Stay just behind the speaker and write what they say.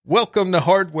Welcome to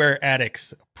Hardware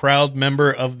Addicts, a proud member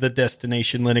of the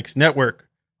Destination Linux Network.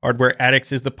 Hardware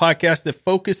Addicts is the podcast that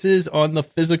focuses on the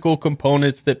physical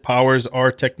components that powers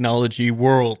our technology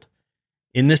world.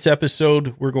 In this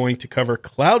episode, we're going to cover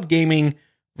cloud gaming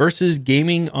versus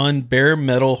gaming on bare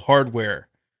metal hardware.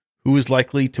 Who is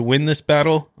likely to win this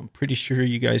battle? I'm pretty sure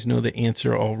you guys know the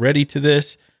answer already to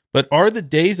this, but are the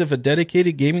days of a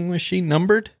dedicated gaming machine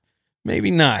numbered? Maybe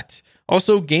not.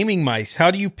 Also, gaming mice.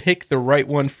 How do you pick the right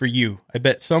one for you? I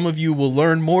bet some of you will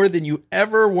learn more than you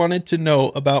ever wanted to know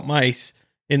about mice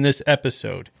in this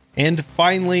episode. And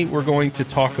finally, we're going to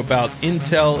talk about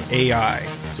Intel AI.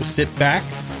 So sit back,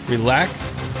 relax,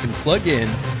 and plug in,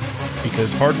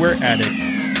 because Hardware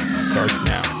Addicts starts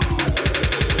now.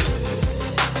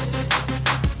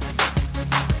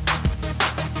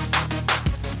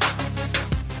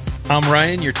 I'm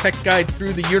Ryan, your tech guide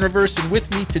through the universe, and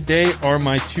with me today are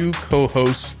my two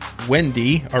co-hosts,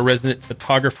 Wendy, our resident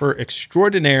photographer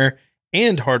extraordinaire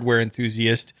and hardware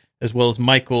enthusiast, as well as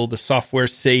Michael, the software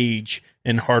sage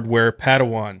and hardware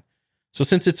Padawan. So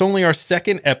since it's only our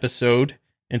second episode,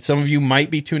 and some of you might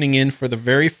be tuning in for the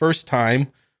very first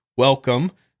time,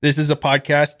 welcome. This is a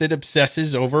podcast that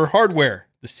obsesses over hardware.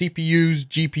 The CPUs,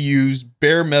 GPUs,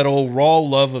 bare metal, raw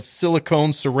love of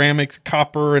silicone, ceramics,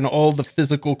 copper, and all the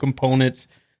physical components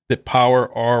that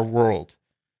power our world.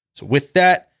 So with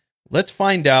that, let's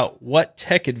find out what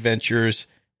tech adventures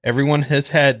everyone has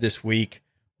had this week.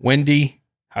 Wendy,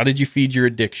 how did you feed your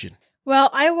addiction?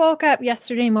 Well, I woke up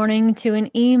yesterday morning to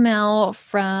an email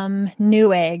from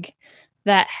Newegg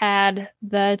that had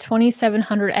the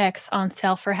 2700X on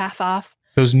sale for half off.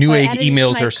 Those Newegg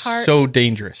emails are so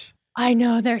dangerous. I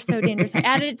know, they're so dangerous. I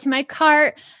added it to my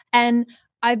cart and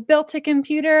I built a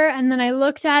computer, and then I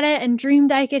looked at it and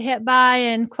dreamed I could hit buy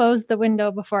and closed the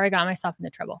window before I got myself into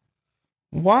trouble.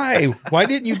 Why? Why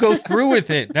didn't you go through with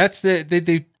it? That's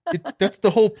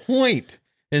the whole point.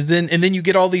 And then you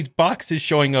get all these boxes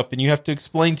showing up, and you have to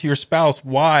explain to your spouse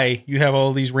why you have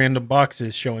all these random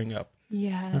boxes showing up.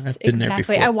 Yes, I've been there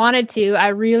before. I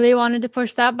really wanted to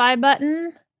push that buy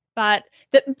button. But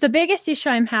the biggest issue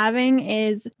I'm having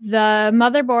is the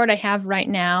motherboard I have right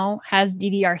now has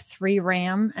DDR3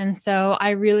 RAM. And so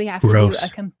I really have to do a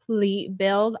complete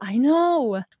build. I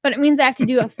know, but it means I have to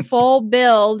do a full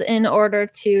build in order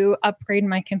to upgrade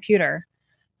my computer.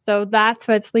 So that's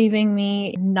what's leaving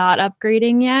me not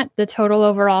upgrading yet. The total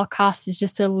overall cost is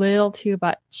just a little too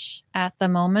much at the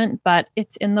moment, but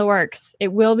it's in the works.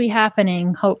 It will be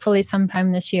happening hopefully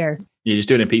sometime this year. You just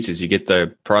do it in pieces. You get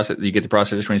the processor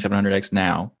 2700X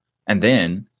now, and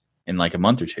then in like a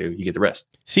month or two, you get the rest.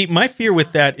 See, my fear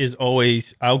with that is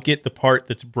always I'll get the part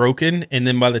that's broken, and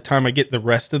then by the time I get the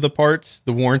rest of the parts,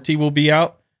 the warranty will be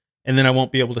out, and then I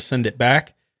won't be able to send it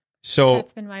back. So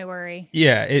that's been my worry.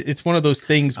 Yeah, it's one of those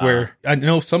things where I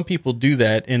know some people do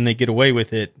that and they get away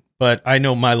with it, but I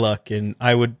know my luck, and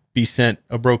I would be sent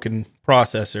a broken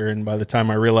processor, and by the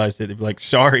time I realized it, it'd be like,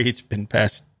 sorry, it's been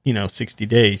past 60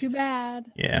 days. Too bad.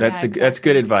 Yeah, that's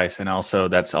good advice, and also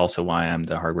that's also why I'm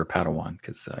the hardware Padawan,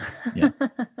 because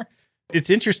It's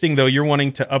interesting though. You're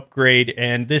wanting to upgrade,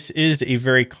 and this is a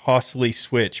very costly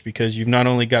switch because you've not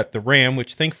only got the RAM,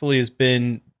 which thankfully has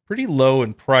been pretty low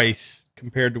in price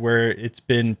compared to where it's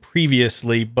been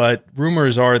previously, but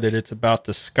rumors are that it's about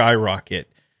to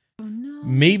skyrocket. Oh, no.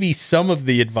 Maybe some of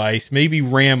the advice, maybe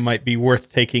RAM might be worth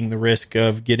taking the risk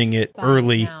of getting it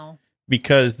early. Now.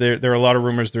 Because there are a lot of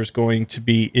rumors there's going to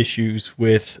be issues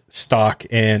with stock,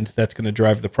 and that's going to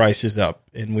drive the prices up.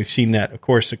 And we've seen that, of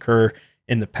course, occur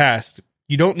in the past.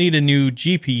 You don't need a new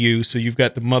GPU, so you've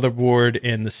got the motherboard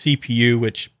and the CPU,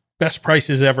 which best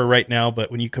prices ever right now.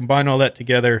 But when you combine all that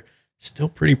together, still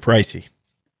pretty pricey.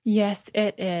 Yes,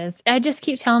 it is. I just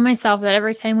keep telling myself that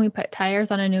every time we put tires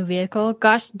on a new vehicle,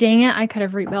 gosh dang it, I could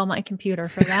have rebuilt my computer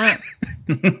for that.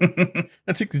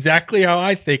 That's exactly how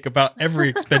I think about every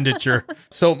expenditure.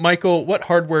 So, Michael, what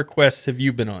hardware quests have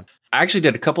you been on? I actually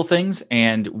did a couple things,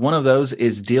 and one of those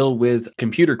is deal with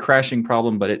computer crashing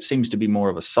problem, but it seems to be more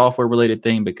of a software related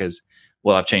thing because,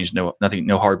 well, I've changed no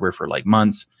hardware for like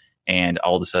months, and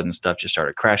all of a sudden stuff just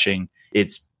started crashing.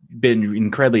 It's been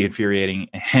incredibly infuriating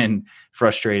and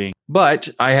frustrating, but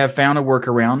I have found a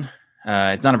workaround.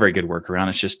 It's not a very good workaround.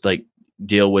 It's just like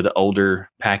deal with older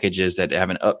packages that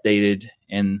haven't updated,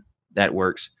 and that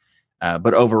works.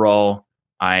 But overall,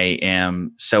 I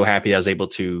am so happy I was able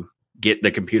to get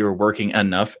the computer working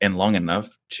enough and long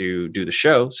enough to do the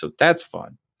show. So that's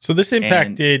fun. So this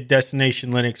impacted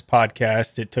Destination Linux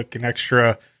podcast. It took an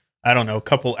extra, a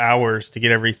couple hours to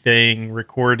get everything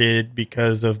recorded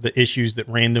because of the issues that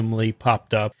randomly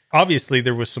popped up. Obviously,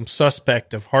 there was some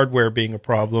suspect of hardware being a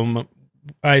problem.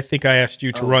 I think I asked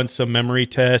you to run some memory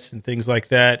tests and things like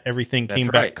that. Everything came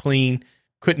back clean.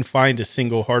 Couldn't find a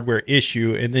single hardware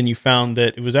issue. And then you found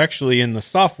that it was actually in the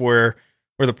software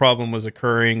where the problem was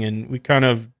occurring. And we kind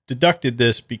of deducted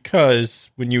this because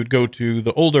when you would go to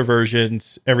the older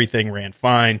versions, everything ran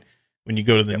fine. When you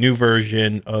go to the new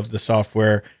version of the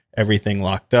software, everything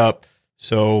locked up.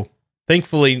 So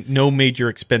thankfully, no major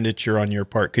expenditure on your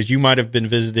part, because you might have been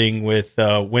visiting with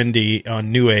Wendy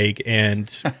on Newegg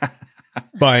and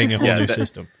buying a whole new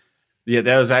system. Yeah,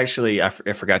 that was actually, I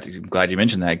forgot to, I'm glad you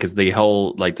mentioned that, because the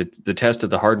whole, like the test of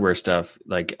the hardware stuff,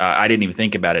 like I didn't even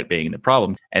think about it being the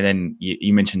problem. And then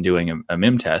you mentioned doing a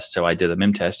MIM test. So I did a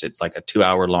MIM test. It's like a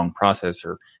 2-hour long process,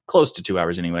 or close to 2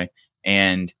 hours anyway,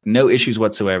 and no issues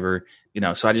whatsoever.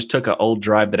 So I just took an old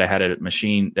drive that I had a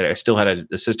machine that I still had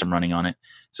a system running on it.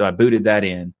 So I booted that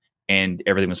in and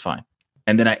everything was fine.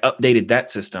 And then I updated that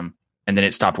system and then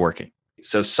it stopped working.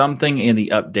 So something in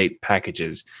the update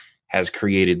packages has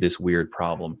created this weird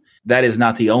problem. That is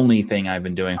not the only thing I've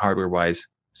been doing hardware wise.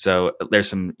 So there's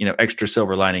some, extra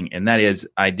silver lining. And that is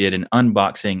I did an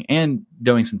unboxing and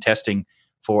doing some testing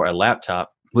for a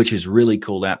laptop, which is really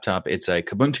cool laptop. It's a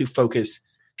Kubuntu Focus,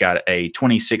 got a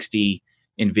 2060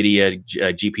 NVIDIA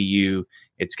GPU.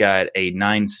 It's got a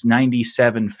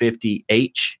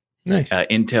 9750H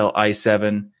Intel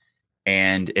i7,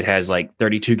 and it has like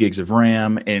 32 gigs of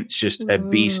RAM, and it's just a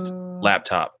beast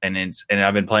laptop. And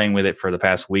I've been playing with it for the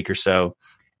past week or so,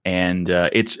 and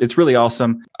it's really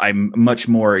awesome. I'm much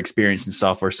more experienced in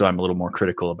software, so I'm a little more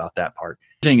critical about that part.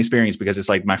 Interesting experience because it's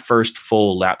like my first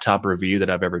full laptop review that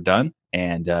I've ever done,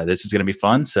 and this is going to be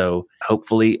fun. So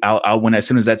hopefully, as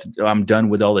soon as I'm done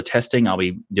with all the testing, I'll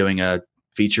be doing a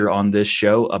feature on this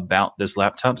show about this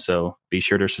laptop. So be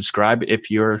sure to subscribe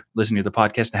if you're listening to the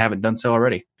podcast and haven't done so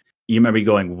already. You might be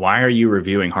going, why are you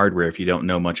reviewing hardware if you don't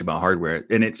know much about hardware?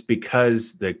 And it's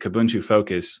because the Kubuntu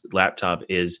Focus laptop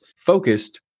is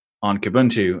focused on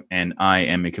Kubuntu, and I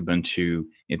am a Kubuntu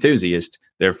enthusiast.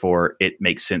 Therefore, it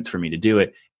makes sense for me to do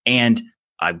it. And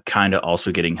I'm kind of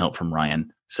also getting help from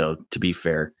Ryan. So to be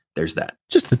fair, there's that.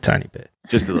 Just a tiny bit.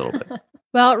 Just a little bit.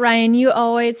 Well, Ryan, you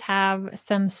always have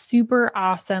some super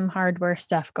awesome hardware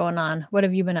stuff going on. What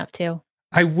have you been up to?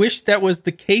 I wish that was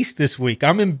the case this week.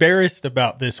 I'm embarrassed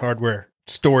about this hardware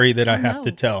story that I have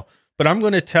to tell, but I'm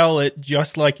going to tell it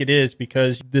just like it is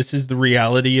because this is the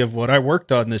reality of what I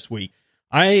worked on this week.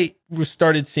 I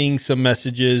started seeing some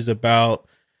messages about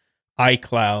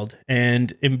iCloud,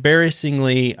 and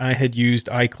embarrassingly, I had used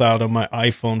iCloud on my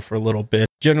iPhone for a little bit.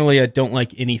 Generally, I don't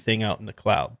like anything out in the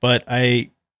cloud, but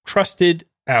I trusted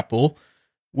Apple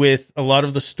with a lot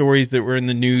of the stories that were in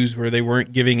the news where they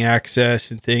weren't giving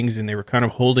access and things, and they were kind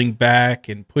of holding back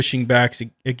and pushing back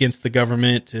against the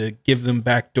government to give them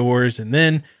back doors. And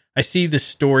then I see the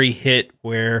story hit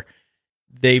where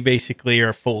they basically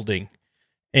are folding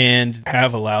and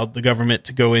have allowed the government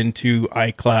to go into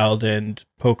iCloud and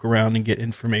poke around and get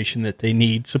information that they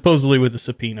need, supposedly with a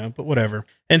subpoena, but whatever.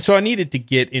 And so I needed to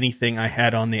get anything I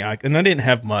had on the iCloud, and I didn't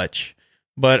have much,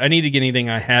 but I needed to get anything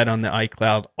I had on the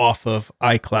iCloud off of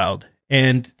iCloud.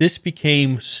 And this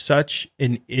became such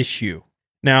an issue.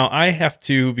 Now I have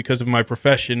to, because of my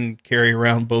profession, carry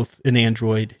around both an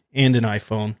Android and an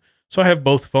iPhone. So I have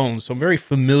both phones. So I'm very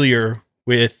familiar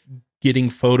with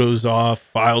getting photos off,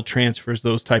 file transfers,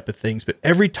 those type of things. But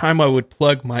every time I would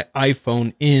plug my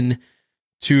iPhone in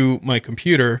to my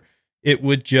computer, it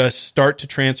would just start to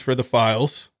transfer the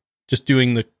files, just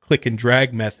doing the click and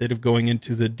drag method of going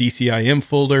into the DCIM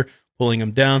folder, pulling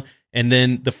them down, and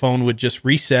then the phone would just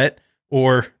reset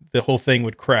or the whole thing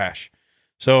would crash.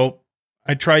 So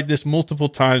I tried this multiple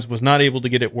times, was not able to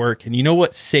get it work. And you know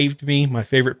what saved me? My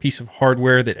favorite piece of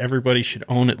hardware that everybody should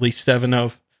own at least 7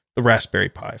 of? The Raspberry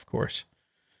Pi, of course.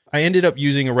 I ended up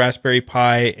using a Raspberry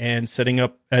Pi and setting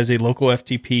up as a local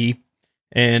FTP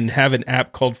and have an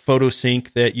app called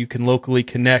PhotoSync that you can locally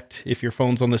connect if your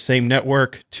phone's on the same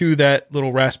network to that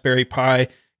little Raspberry Pi,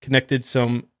 connected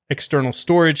some external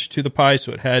storage to the Pi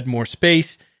so it had more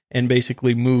space, and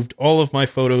basically moved all of my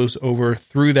photos over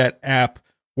through that app,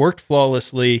 worked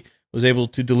flawlessly, was able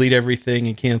to delete everything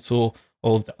and cancel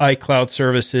all of the iCloud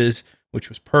services, which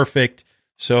was perfect.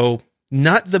 So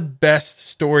not the best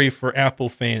story for Apple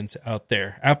fans out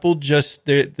there. Apple just,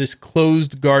 this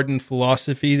closed garden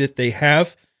philosophy that they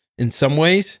have, in some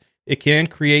ways, it can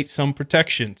create some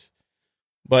protections.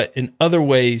 But in other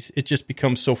ways, it just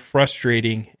becomes so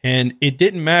frustrating. And it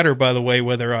didn't matter, by the way,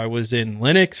 whether I was in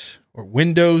Linux or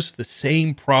Windows, the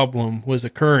same problem was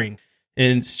occurring.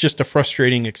 And it's just a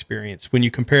frustrating experience when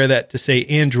you compare that to, say,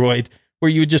 Android,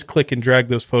 where you would just click and drag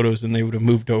those photos and they would have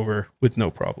moved over with no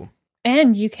problem.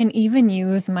 And you can even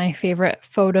use my favorite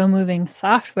photo moving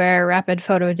software, Rapid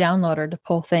Photo Downloader, to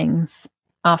pull things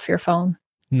off your phone.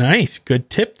 Nice. Good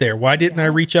tip there. Why didn't I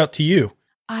reach out to you?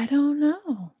 I don't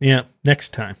know. Yeah, next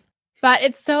time. But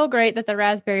it's so great that the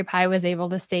Raspberry Pi was able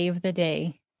to save the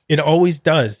day. It always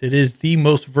does. It is the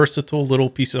most versatile little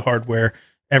piece of hardware.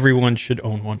 Everyone should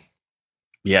own one.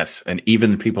 Yes, and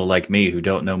even people like me who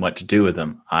don't know what to do with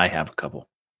them, I have a couple.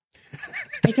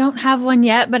 I don't have one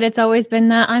yet, but it's always been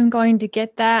that I'm going to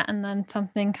get that, and then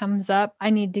something comes up. I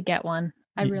need to get one.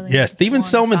 I really Yes, they even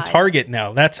sell them in Target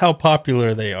now. That's how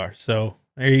popular they are. So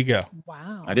there you go.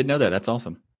 Wow. I didn't know that. That's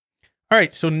awesome. All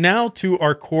right, so now to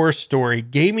our core story,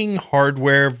 gaming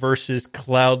hardware versus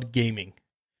cloud gaming.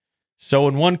 So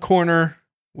in one corner,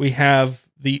 we have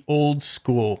the old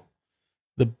school,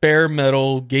 the bare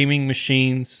metal gaming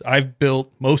machines I've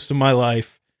built most of my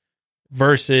life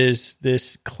versus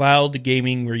this cloud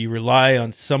gaming where you rely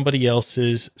on somebody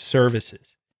else's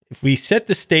services. If we set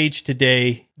the stage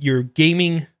today, your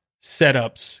gaming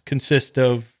setups consist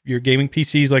of your gaming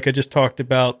PCs, like I just talked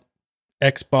about,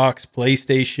 Xbox,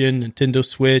 PlayStation, Nintendo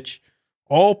Switch,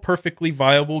 all perfectly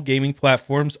viable gaming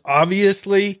platforms.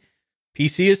 Obviously,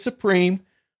 PC is supreme,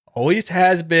 always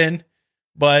has been,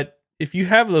 but if you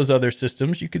have those other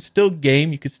systems, you could still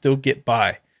game, you could still get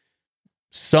by.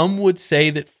 Some would say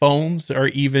that phones are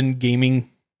even gaming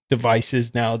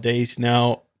devices nowadays.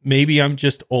 Now, maybe I'm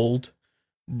just old,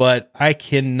 but I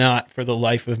cannot for the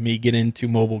life of me get into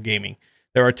mobile gaming.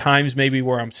 There are times maybe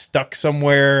where I'm stuck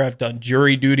somewhere. I've done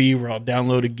jury duty where I'll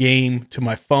download a game to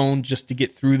my phone just to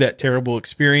get through that terrible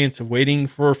experience of waiting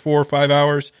for 4 or 5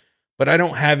 hours. But I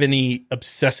don't have any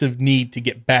obsessive need to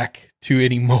get back to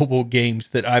any mobile games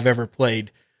that I've ever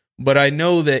played. But I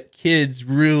know that kids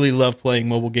really love playing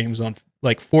mobile games on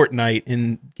like Fortnite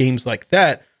and games like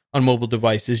that on mobile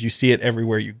devices. You see it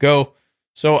everywhere you go.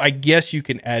 So I guess you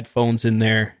can add phones in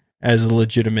there as a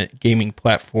legitimate gaming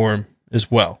platform as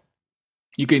well.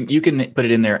 You can put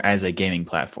it in there as a gaming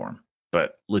platform,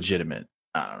 but legitimate,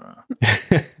 I don't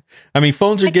know. I mean,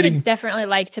 phones are getting... kids definitely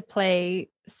like to play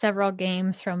several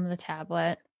games from the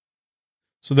tablet.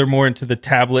 So they're more into the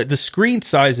tablet. The screen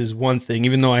size is one thing,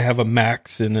 even though I have a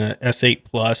Max and a S8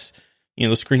 Plus,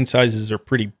 the screen sizes are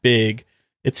pretty big.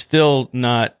 It's still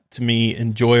not, to me,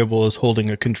 enjoyable as holding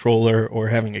a controller or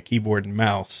having a keyboard and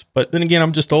mouse. But then again,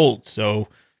 I'm just old, so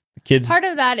the kids... Part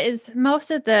of that is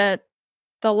most of the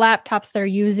laptops they're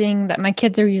using, that my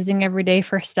kids are using every day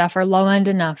for stuff, are low end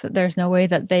enough that there's no way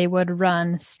that they would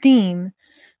run Steam.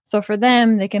 So for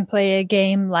them, they can play a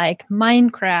game like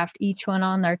Minecraft, each one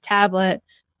on their tablet,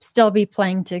 still be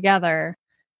playing together.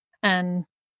 And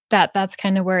that's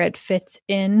kind of where it fits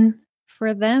in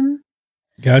for them.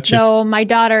 Gotcha. So my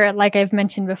daughter, like I've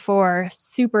mentioned before,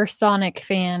 super Sonic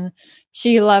fan.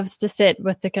 She loves to sit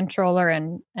with the controller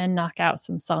and knock out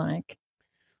some Sonic.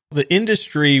 The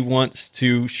industry wants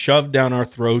to shove down our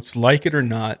throats, like it or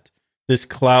not, this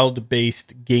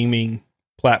cloud-based gaming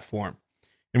platform.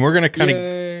 And we're going to kind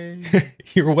of...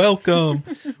 You're welcome.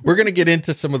 We're going to get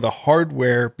into some of the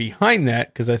hardware behind that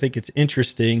because I think it's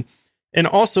interesting. And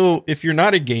also, if you're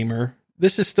not a gamer,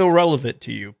 this is still relevant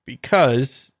to you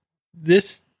because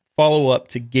this follow-up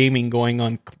to gaming going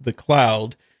on the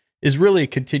cloud is really a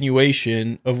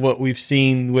continuation of what we've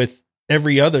seen with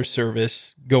every other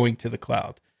service going to the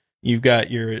cloud. You've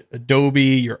got your Adobe,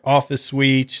 your Office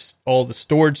Suite, all the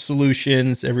storage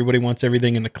solutions. Everybody wants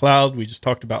everything in the cloud. We just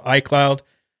talked about iCloud,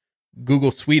 Google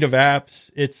Suite of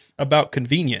apps. It's about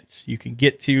convenience. You can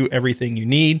get to everything you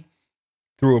need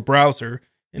through a browser.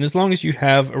 And as long as you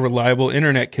have a reliable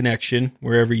internet connection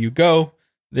wherever you go,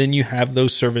 then you have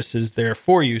those services there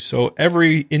for you. So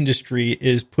every industry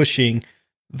is pushing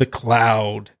the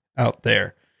cloud out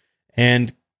there.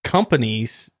 And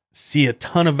companies see a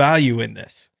ton of value in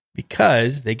this,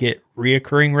 because they get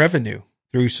reoccurring revenue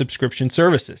through subscription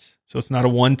services. So it's not a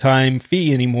one-time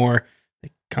fee anymore.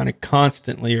 They kind of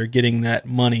constantly are getting that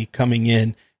money coming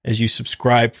in as you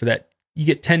subscribe for that. You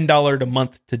get $10 a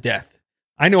month to death.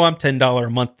 I know I'm $10 a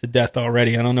month to death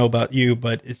already. I don't know about you,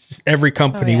 but it's just every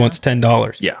company wants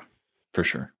 $10. Yeah, for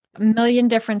sure. A million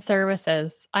different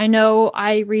services. I know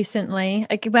I recently,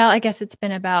 I guess it's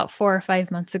been about 4 or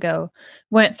 5 months ago,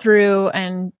 went through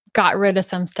and got rid of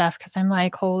some stuff because I'm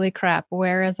like, holy crap,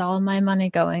 where is all my money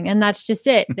going? And that's just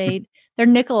it. They're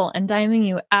nickel and diming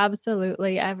you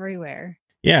absolutely everywhere.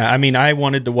 Yeah, I mean, I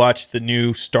wanted to watch the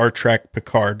new Star Trek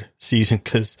Picard season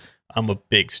because I'm a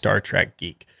big Star Trek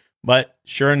geek. But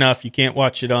sure enough, you can't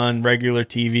watch it on regular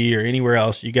TV or anywhere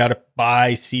else. You got to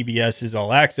buy CBS's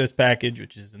All Access package,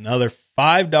 which is another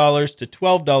 $5 to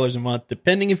 $12 a month,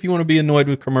 depending if you want to be annoyed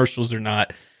with commercials or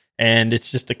not. And it's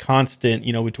just a constant,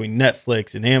 between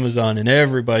Netflix and Amazon, and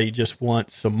everybody just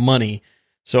wants some money.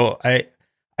 So I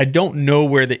don't know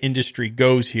where the industry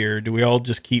goes here. Do we all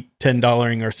just keep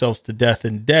 $10-ing ourselves to death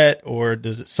in debt, or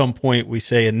does at some point we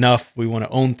say enough, we want to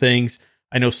own things?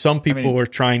 I know some people are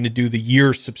trying to do the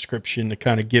year subscription to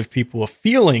kind of give people a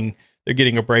feeling they're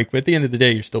getting a break, but at the end of the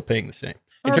day, you're still paying the same.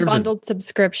 Or bundled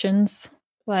subscriptions,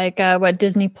 like what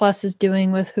Disney Plus is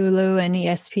doing with Hulu and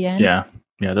ESPN. Yeah.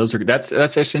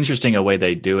 That's just interesting a way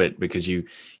they do it, because you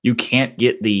can't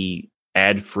get the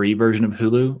ad-free version of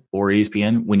Hulu or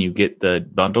ESPN when you get the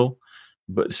bundle.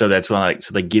 But so that's why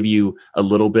so they give you a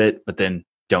little bit, but then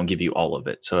don't give you all of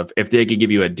it. So if they could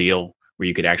give you a deal where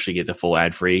you could actually get the full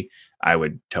ad-free, I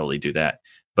would totally do that.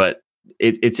 But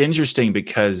it's interesting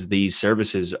because these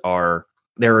services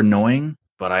they're annoying,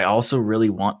 but I also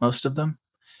really want most of them.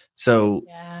 So,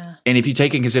 And if you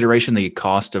take in consideration the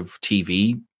cost of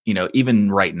TV,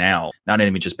 even right now, not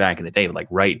even just back in the day, but like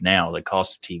right now, the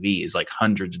cost of TV is like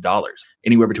hundreds of dollars,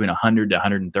 anywhere between $100 to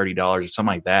 $130 or something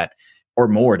like that, or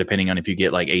more, depending on if you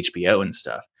get like HBO and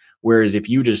stuff. Whereas if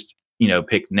you just,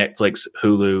 pick Netflix,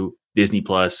 Hulu, Disney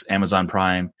Plus, Amazon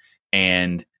Prime,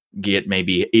 and get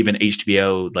maybe even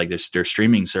HBO, like their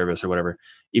streaming service or whatever,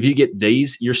 if you get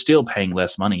these, you're still paying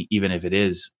less money. Even if it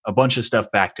is a bunch of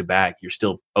stuff back to back, you're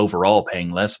still overall paying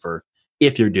less for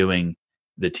if you're doing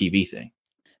the TV thing.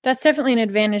 That's definitely an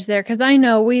advantage there, because I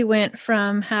know we went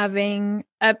from having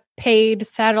a paid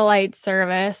satellite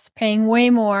service, paying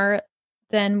way more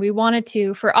than we wanted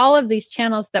to for all of these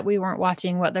channels that we weren't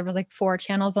watching. There was like 4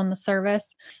 channels on the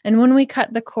service. And when we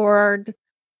cut the cord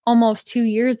almost 2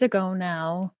 years ago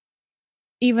now,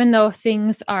 even though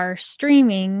things are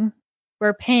streaming,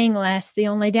 we're paying less. The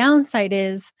only downside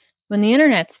is when the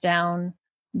internet's down,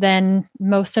 then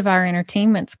most of our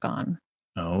entertainment's gone.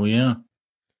 Oh, yeah.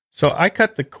 So I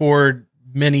cut the cord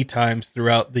many times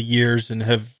throughout the years and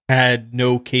have had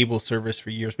no cable service for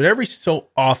years. But every so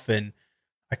often,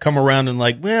 I come around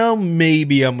and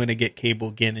maybe I'm going to get cable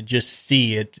again and just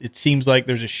see it. It seems like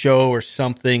there's a show or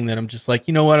something that I'm just like,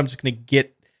 you know what? I'm just going to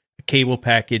get the cable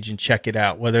package and check it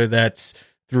out, whether that's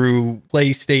through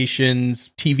PlayStation's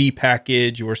TV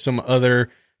package or some other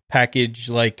package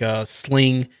like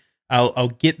Sling. I'll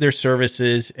get their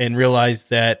services and realize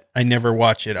that I never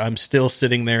watch it. I'm still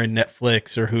sitting there in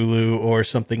Netflix or Hulu or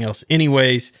something else.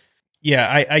 Anyways,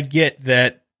 yeah, I get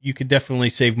that you could definitely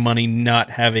save money not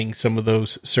having some of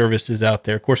those services out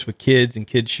there. Of course, with kids and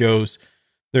kids shows,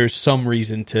 there's some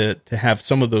reason to have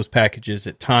some of those packages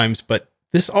at times, but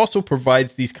this also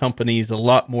provides these companies a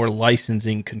lot more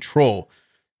licensing control.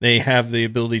 They have the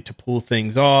ability to pull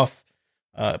things off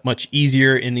much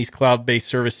easier in these cloud-based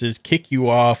services, kick you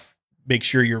off, make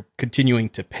sure you're continuing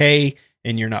to pay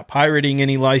and you're not pirating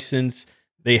any license.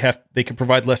 They can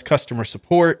provide less customer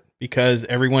support because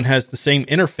everyone has the same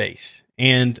interface.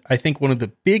 And I think one of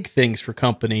the big things for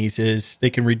companies is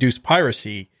they can reduce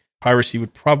piracy. Piracy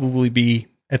would probably be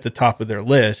at the top of their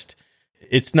list.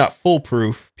 It's not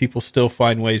foolproof. People still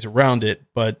find ways around it,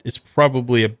 but it's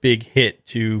probably a big hit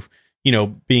to,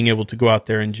 being able to go out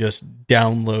there and just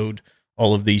download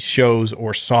all of these shows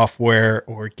or software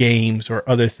or games or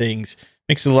other things.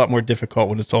 Makes it a lot more difficult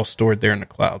when it's all stored there in the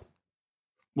cloud.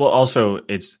 Well, also,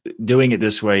 it's doing it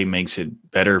this way makes it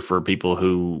better for people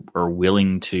who are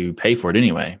willing to pay for it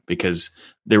anyway, because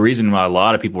the reason why a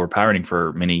lot of people were pirating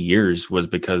for many years was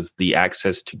because the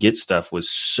access to get stuff was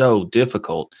so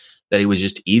difficult that it was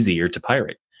just easier to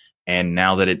pirate. And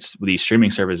now that these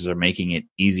streaming services are making it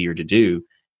easier to do,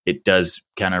 it does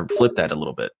kind of flip that a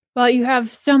little bit. Well, you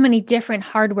have so many different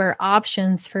hardware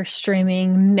options for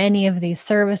streaming many of these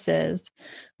services,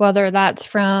 whether that's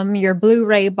from your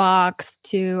Blu-ray box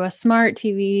to a smart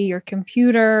TV, your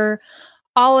computer,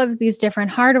 all of these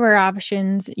different hardware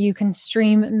options you can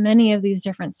stream many of these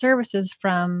different services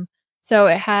from. So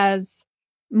it has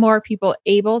more people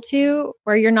able to,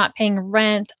 where you're not paying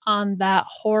rent on that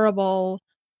horrible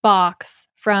box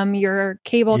from your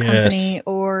cable company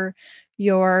or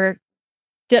your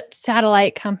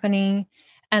satellite company.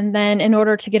 And then in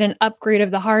order to get an upgrade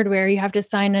of the hardware, you have to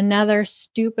sign another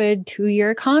stupid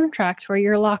 2-year contract where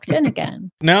you're locked in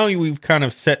again. Now we've kind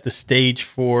of set the stage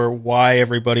for why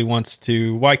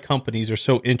why companies are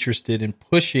so interested in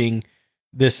pushing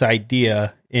this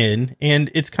idea in. And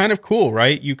it's kind of cool,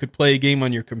 right? You could play a game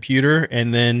on your computer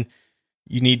and then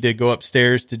you need to go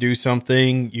upstairs to do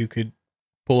something. You could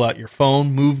pull out your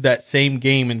phone, move that same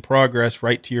game in progress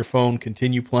right to your phone,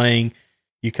 continue playing.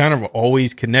 You kind of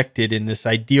always connected in this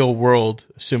ideal world,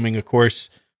 assuming, of course,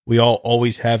 we all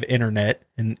always have internet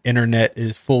and internet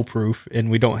is foolproof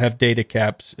and we don't have data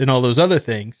caps and all those other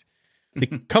things. the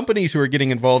companies who are getting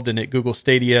involved in it, Google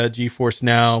Stadia, GeForce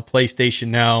Now, PlayStation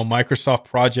Now, Microsoft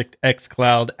Project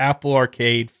xCloud, Apple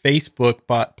Arcade, Facebook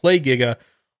bought PlayGiga,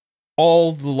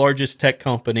 all the largest tech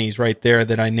companies right there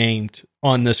that I named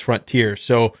on this frontier.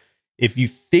 So if you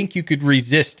think you could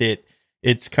resist it,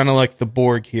 it's kind of like the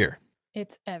Borg here.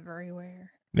 It's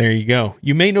everywhere. There you go.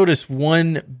 You may notice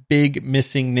one big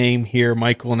missing name here,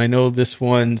 Michael, and I know this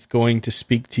one's going to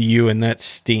speak to you, and that's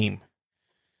Steam.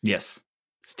 Yes.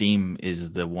 Steam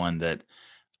is the one that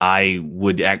I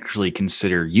would actually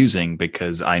consider using,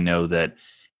 because I know that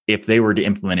if they were to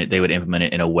implement it, they would implement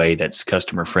it in a way that's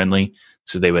customer friendly.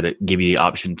 So they would give you the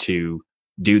option to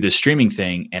do the streaming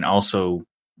thing and also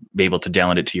be able to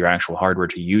download it to your actual hardware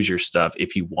to use your stuff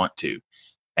if you want to.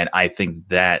 And I think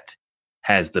that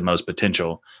has the most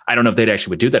potential. I don't know if they'd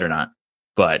actually would do that or not,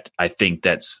 but I think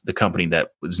that's the company that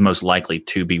is most likely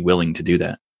to be willing to do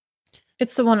that.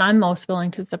 It's the one I'm most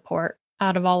willing to support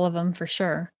out of all of them, for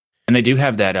sure. And they do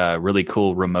have that really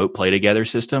cool remote play together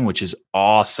system, which is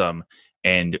awesome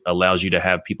and allows you to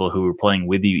have people who are playing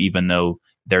with you, even though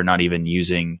they're not even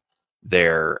using they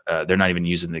don't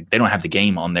have the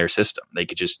game on their system. They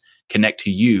could just connect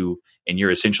to you and you're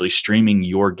essentially streaming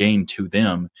your game to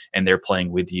them and they're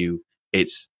playing with you.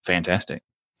 It's fantastic.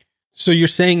 So you're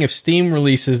saying if Steam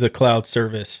releases a cloud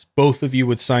service, both of you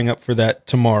would sign up for that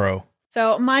tomorrow?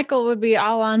 So Michael would be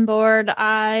all on board.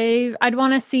 I'd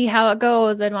want to see how it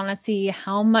goes. I'd want to see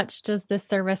how much does this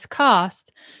service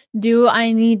cost? Do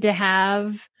I need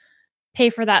to pay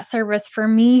for that service for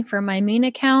me, for my main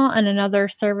account, and another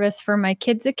service for my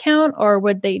kids' account? Or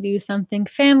would they do something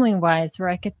family-wise where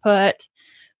I could put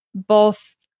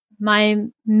both my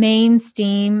main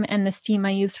Steam and the Steam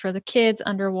I use for the kids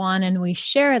under one, and we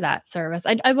share that service?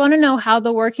 I want to know how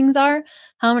the workings are,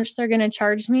 how much they're going to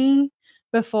charge me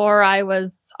before I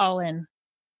was all in.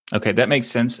 Okay, that makes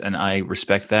sense, and I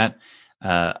respect that.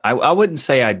 I wouldn't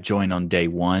say I'd join on day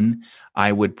one.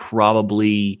 I would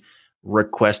probably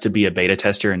request to be a beta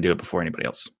tester and do it before anybody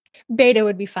else. Beta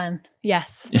would be fun.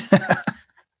 Yes.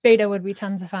 Beta would be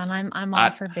tons of fun. I'm all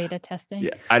for beta testing.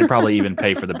 Yeah, I'd probably even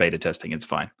pay for the beta testing. It's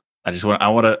fine. I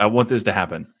want this to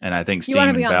happen, and I think Steam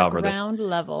and Valve are the ground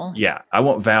level. Yeah,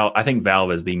 I think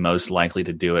Valve is the most likely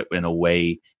to do it in a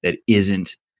way that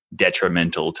isn't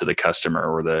detrimental to the customer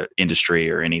or the industry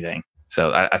or anything.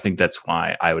 So I think that's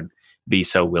why I would be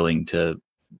so willing to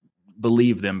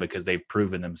believe them, because they've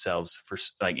proven themselves for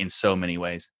like in so many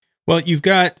ways. Well,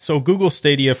 so Google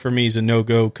Stadia for me is a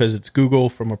no-go because it's Google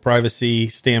from a privacy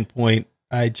standpoint.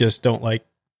 I just don't like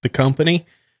the company.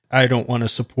 I don't want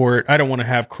to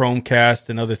have Chromecast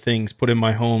and other things put in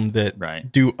my home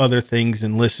that do other things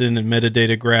and listen and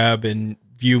metadata grab and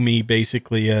view me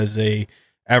basically as a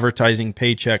advertising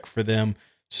paycheck for them.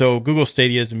 So Google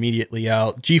Stadia is immediately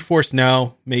out. GeForce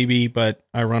Now, maybe, but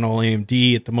I run all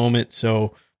AMD at the moment,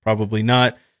 so probably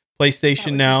not.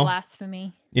 PlayStation Now.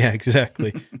 Blasphemy. Yeah,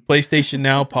 exactly. PlayStation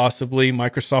Now, possibly.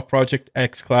 Microsoft Project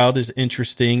xCloud is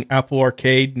interesting. Apple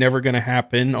Arcade, never going to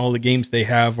happen. All the games they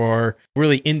have are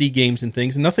really indie games and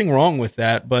things. Nothing wrong with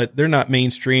that, but they're not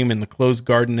mainstream in the closed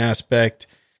garden aspect.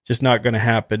 Just not going to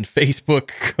happen. Facebook,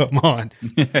 come on.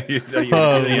 You have to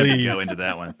go into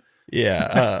that one.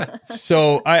 Yeah.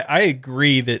 So I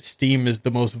agree that Steam is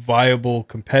the most viable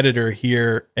competitor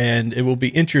here, and it will be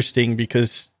interesting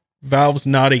because Valve's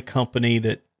not a company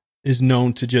that is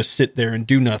known to just sit there and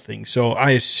do nothing. So I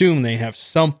assume they have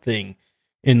something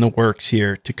in the works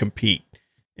here to compete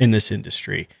in this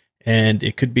industry. And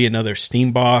it could be another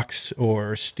Steam box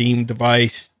or Steam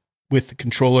device with the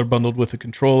controller bundled with a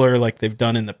controller like they've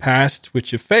done in the past,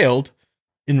 which have failed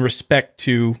in respect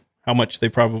to how much they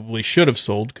probably should have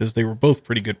sold because they were both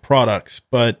pretty good products.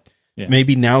 But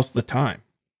maybe now's the time.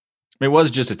 It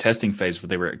was just a testing phase, but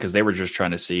they were just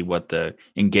trying to see what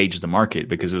engage the market,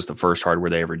 because it was the first hardware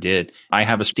they ever did. I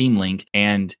have a Steam Link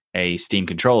and a Steam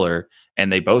controller,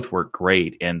 and they both work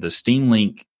great. And the Steam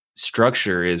Link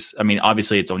structure is, I mean,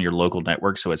 obviously it's on your local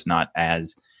network, so it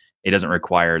doesn't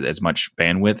require as much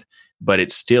bandwidth, but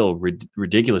it's still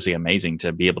ridiculously amazing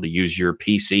to be able to use your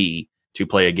PC to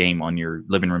play a game on your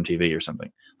living room TV or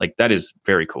something. Like, that is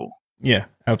very cool. Yeah,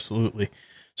 absolutely.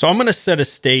 So I'm going to set a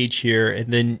stage here,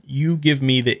 and then you give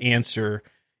me the answer.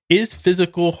 Is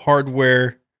physical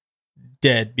hardware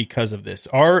dead because of this?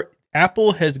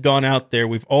 Apple has gone out there.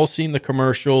 We've all seen the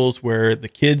commercials where the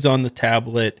kid's on the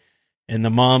tablet, and the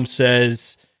mom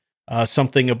says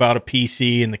something about a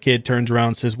PC, and the kid turns around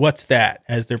and says, "What's that?"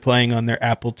 as they're playing on their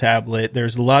Apple tablet.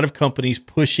 There's a lot of companies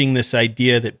pushing this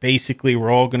idea that basically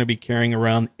we're all going to be carrying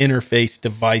around interface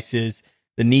devices.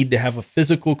 The need to have a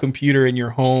physical computer in your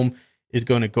home is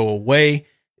going to go away.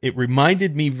 It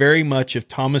reminded me very much of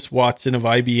Thomas Watson of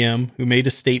IBM, who made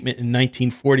a statement in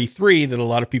 1943 that a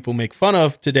lot of people make fun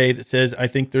of today that says, I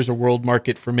think there's a world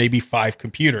market for maybe 5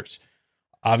 computers.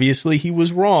 Obviously, he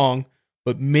was wrong,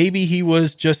 but maybe he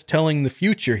was just telling the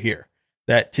future here.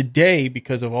 That today,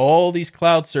 because of all these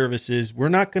cloud services, we're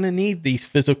not going to need these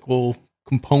physical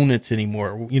components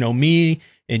anymore. You know, me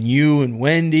and you and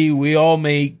Wendy, we all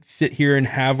may sit here and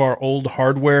have our old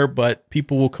hardware, but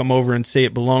people will come over and say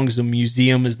it belongs to a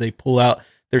museum as they pull out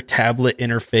their tablet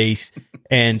interface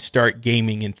and start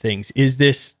gaming and things. Is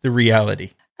this the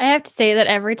reality? I have to say that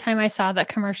every time I saw that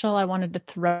commercial, I wanted to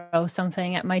throw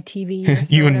something at my TV.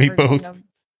 You and me both.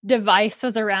 Device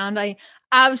was around. I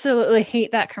absolutely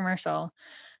hate that commercial.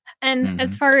 And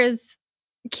as far as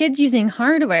kids using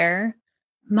hardware,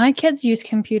 my kids use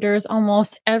computers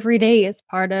almost every day as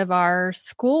part of our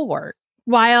schoolwork.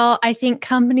 While I think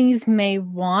companies may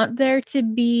want there to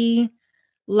be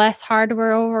less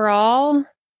hardware overall,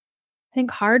 I think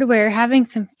having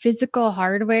some physical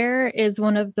hardware is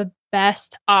one of the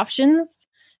best options,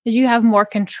 because you have more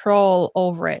control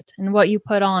over it and what you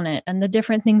put on it and the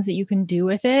different things that you can do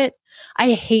with it.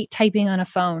 I hate typing on a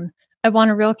phone. I want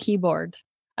a real keyboard.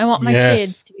 I want my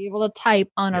kids to be able to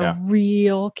type on a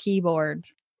real keyboard.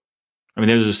 I mean,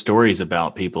 there's stories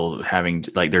about people having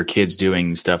like their kids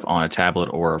doing stuff on a tablet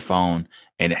or a phone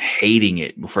and hating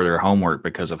it for their homework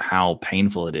because of how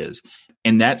painful it is.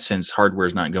 In that sense, hardware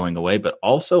is not going away, but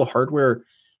also hardware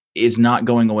is not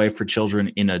going away for children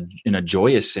in a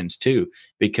joyous sense too,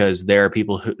 because there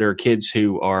are kids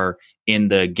who are in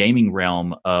the gaming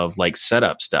realm of like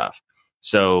setup stuff.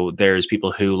 So there's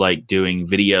people who like doing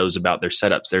videos about their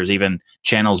setups. There's even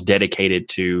channels dedicated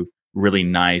to really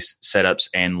nice setups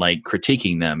and like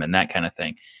critiquing them and that kind of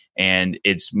thing. And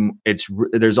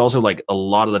there's also like a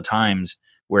lot of the times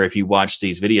where if you watch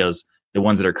these videos, the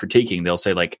ones that are critiquing, they'll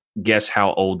say like, guess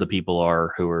how old the people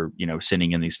are who are,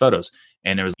 sending in these photos.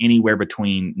 And it was anywhere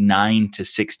between 9 to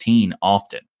 16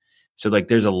 often. So like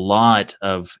there's a lot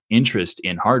of interest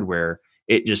in hardware.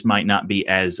 It just might not be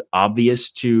as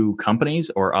obvious to companies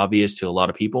or obvious to a lot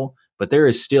of people, but there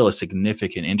is still a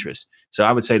significant interest. So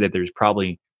I would say that there's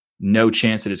probably no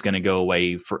chance that it's going to go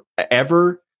away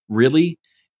forever, really.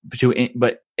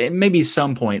 But maybe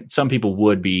some point, some people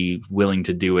would be willing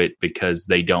to do it because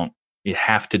you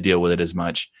have to deal with it as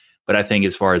much. But I think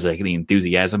as far as like the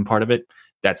enthusiasm part of it,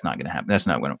 that's not going to happen. That's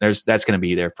going to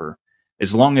be there for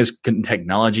as long as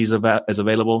technology is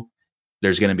available.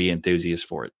 There's going to be enthusiasts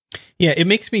for it. Yeah, it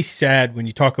makes me sad when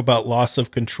you talk about loss of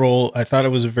control. I thought it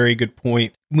was a very good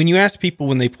point. When you ask people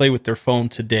when they play with their phone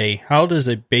today, how does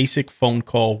a basic phone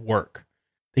call work?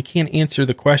 They can't answer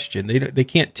the question. They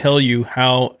can't tell you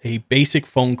how a basic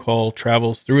phone call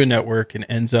travels through a network and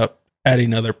ends up at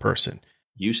another person.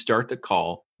 You start the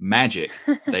call, magic,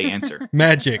 they answer.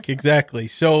 Magic, exactly.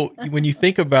 So when you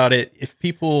think about it, if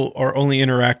people are only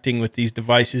interacting with these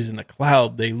devices in the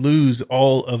cloud, they lose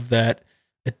all of that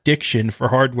addiction for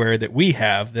hardware that we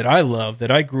have, that I love, that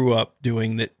I grew up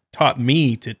doing, that taught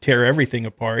me to tear everything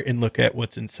apart and look at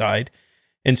what's inside.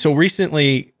 And so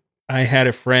recently I had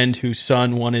a friend whose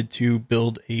son wanted to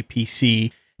build a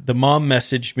PC. The mom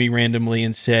messaged me randomly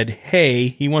and said, hey,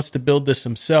 he wants to build this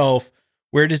himself.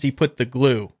 Where does he put the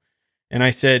glue? And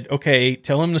I said, okay,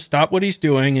 tell him to stop what he's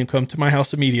doing and come to my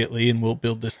house immediately and we'll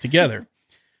build this together.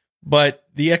 But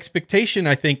the expectation,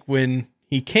 I think, when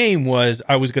he came was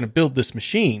I was going to build this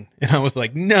machine. And I was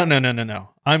like, no.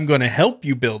 I'm going to help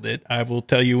you build it. I will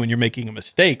tell you when you're making a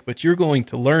mistake, but you're going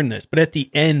to learn this. But at the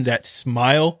end, that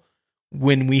smile,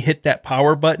 when we hit that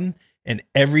power button and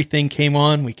everything came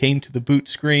on, we came to the boot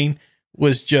screen,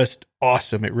 was just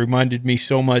awesome. It reminded me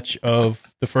so much of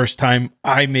the first time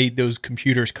I made those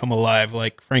computers come alive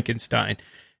like Frankenstein.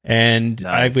 And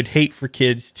nice. I would hate for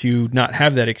kids to not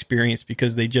have that experience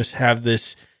because they just have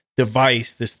this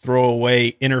device, this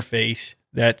throwaway interface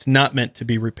that's not meant to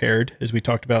be repaired, as we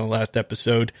talked about in the last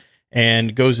episode,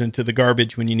 and goes into the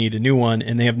garbage when you need a new one.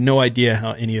 And they have no idea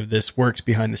how any of this works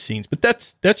behind the scenes. But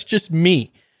that's just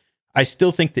me. I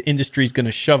still think the industry is going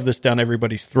to shove this down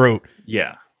everybody's throat.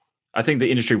 Yeah. I think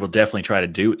the industry will definitely try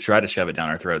to shove it down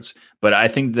our throats. But I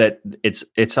think that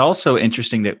it's also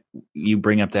interesting that you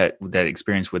bring up that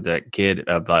experience with that kid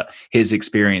about his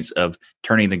experience of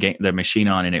turning the machine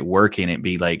on and it working, it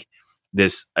be like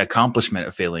this accomplishment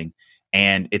of feeling.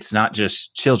 And it's not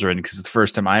just children, because the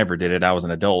first time I ever did it, I was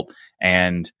an adult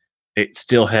and it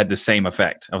still had the same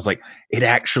effect. I was like, it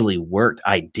actually worked.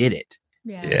 I did it.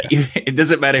 Yeah. It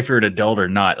doesn't matter if you're an adult or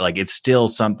not. Like, it's still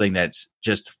something that's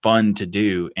just fun to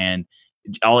do. And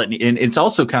it's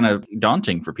also kind of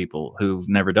daunting for people who've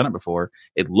never done it before.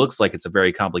 It looks like it's a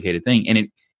very complicated thing. And it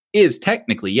is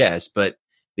technically, yes, but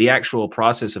the actual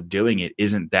process of doing it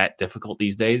isn't that difficult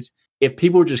these days. If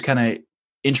people were just kind of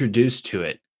introduced to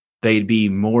it, they'd be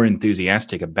more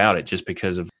enthusiastic about it just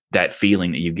because of that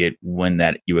feeling that you get when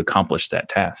that you accomplish that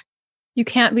task. You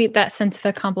can't beat that sense of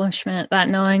accomplishment, that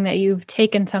knowing that you've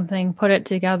taken something, put it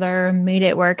together, made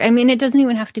it work. I mean, it doesn't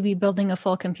even have to be building a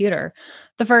full computer.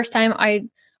 The first time I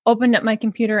opened up my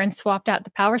computer and swapped out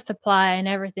the power supply and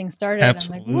everything started,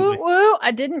 Absolutely. I'm like, woo,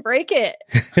 I didn't break it.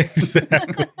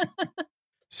 Exactly.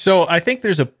 So I think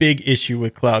there's a big issue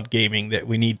with cloud gaming that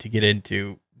we need to get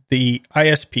into. The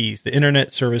ISPs, the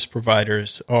internet service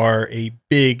providers, are a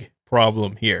big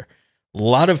problem here. A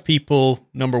lot of people,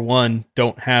 number one,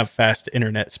 don't have fast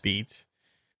internet speeds.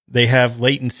 They have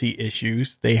latency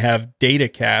issues. They have data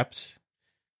caps.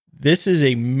 This is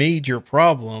a major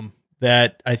problem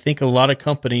that I think a lot of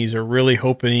companies are really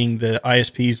hoping the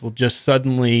ISPs will just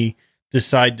suddenly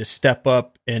decide to step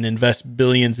up and invest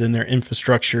billions in their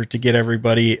infrastructure to get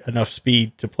everybody enough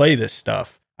speed to play this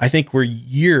stuff. I think we're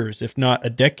years, if not a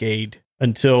decade,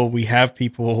 until we have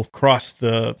people cross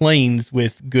the plains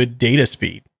with good data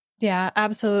speed. Yeah,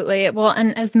 absolutely. Well,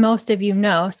 and as most of you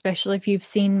know, especially if you've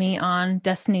seen me on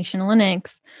Destination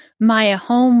Linux, my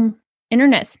home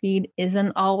internet speed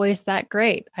isn't always that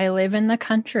great. I live in the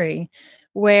country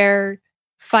where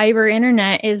fiber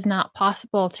internet is not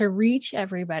possible to reach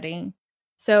everybody.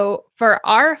 So for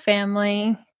our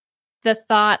family, the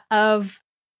thought of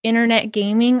internet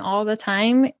gaming all the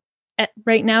time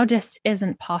right now just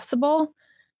isn't possible.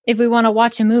 If we want to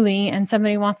watch a movie and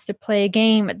somebody wants to play a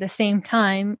game at the same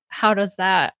time, how does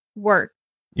that work?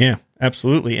 Yeah,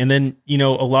 absolutely. And then, a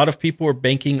lot of people are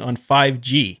banking on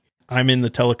 5G. I'm in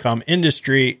the telecom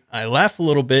industry. I laugh a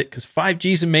little bit because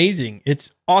 5G is amazing.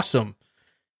 It's awesome.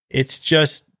 It's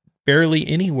just barely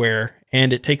anywhere,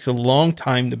 and it takes a long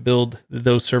time to build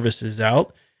those services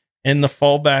out. And the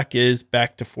fallback is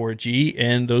back to 4G,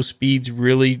 and those speeds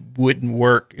really wouldn't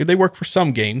work. They work for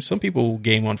some games. Some people will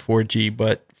game on 4G,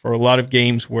 but for a lot of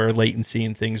games where latency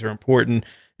and things are important,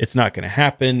 it's not going to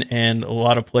happen. And a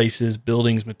lot of places,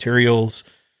 buildings, materials,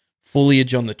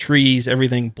 foliage on the trees,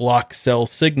 everything blocks cell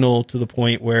signal to the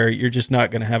point where you're just not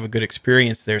going to have a good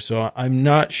experience there. So I'm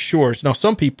not sure. Now,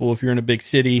 some people, if you're in a big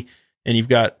city and you've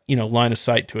got, line of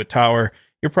sight to a tower,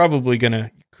 you're probably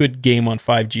could game on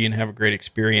 5G and have a great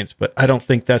experience. But I don't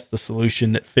think that's the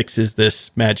solution that fixes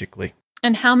this magically.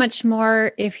 And how much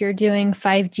more, if you're doing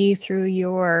 5G through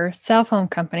your cell phone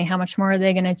company, how much more are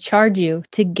they going to charge you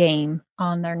to game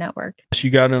on their network? If you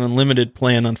got an unlimited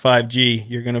plan on 5G,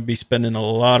 you're going to be spending a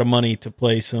lot of money to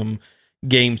play some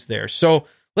games there. So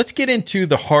let's get into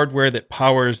the hardware that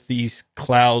powers these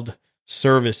cloud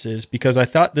services, because I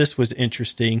thought this was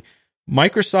interesting.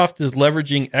 Microsoft is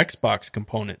leveraging Xbox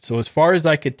components. So as far as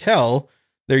I could tell,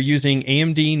 they're using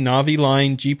AMD Navi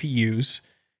line GPUs,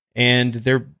 and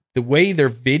the way their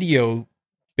video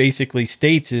basically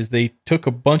states is they took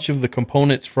a bunch of the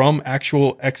components from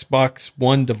actual Xbox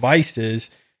One devices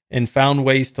and found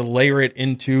ways to layer it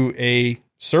into a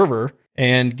server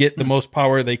and get the most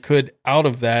power they could out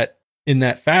of that in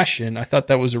that fashion. I thought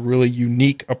that was a really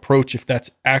unique approach if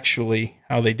that's actually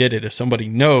how they did it. If somebody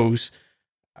knows,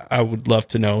 I would love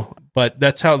to know. But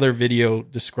that's how their video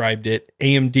described it.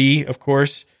 AMD, of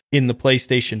course, in the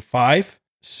PlayStation 5.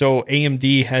 So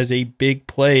AMD has a big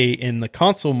play in the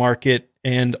console market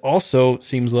and also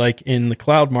seems like in the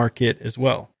cloud market as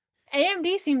well.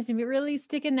 AMD seems to be really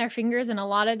sticking their fingers in a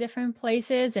lot of different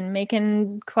places and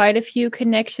making quite a few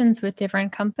connections with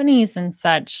different companies and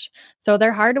such. So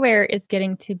their hardware is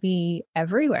getting to be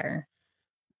everywhere.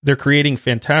 They're creating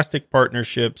fantastic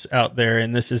partnerships out there,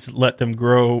 and this has let them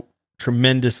grow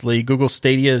tremendously. Google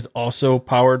Stadia is also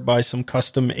powered by some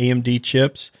custom AMD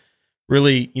chips.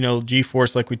 Really,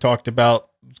 GeForce, like we talked about,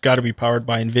 it's got to be powered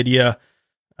by NVIDIA.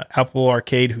 Apple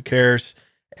Arcade, who cares?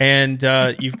 And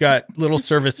you've got little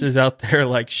services out there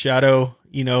like Shadow,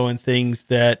 and things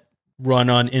that run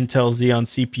on Intel Xeon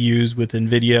CPUs with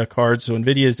NVIDIA cards. So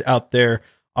NVIDIA's out there.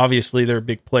 Obviously, they're a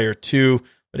big player too.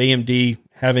 But AMD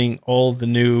having all the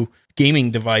new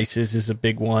gaming devices is a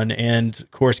big one. And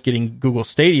of course, getting Google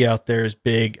Stadia out there is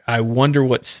big. I wonder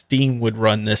what Steam would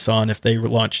run this on if they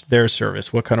launched their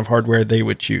service, what kind of hardware they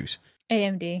would choose.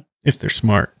 AMD. If they're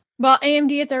smart. Well,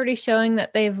 AMD is already showing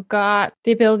that they've got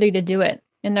the ability to do it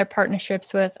in their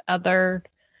partnerships with other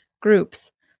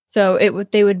groups. So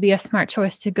they would be a smart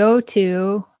choice to go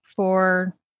to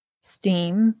for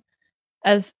Steam,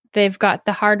 as they've got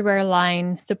the hardware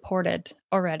line supported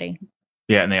already.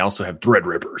 Yeah, and they also have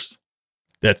Threadrippers.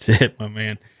 That's it, my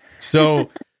man. So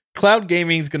cloud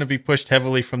gaming is going to be pushed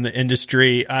heavily from the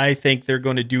industry. I think they're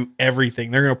going to do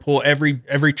everything. They're going to pull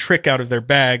every trick out of their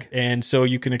bag. And so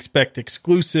you can expect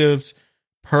exclusives,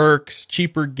 perks,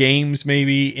 cheaper games,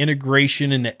 maybe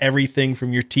integration into everything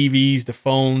from your TVs to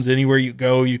phones. Anywhere you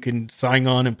go, you can sign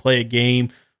on and play a game.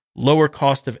 Lower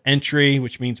cost of entry,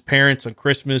 which means parents on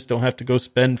Christmas don't have to go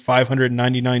spend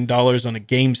 $599 on a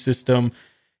game system.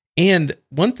 And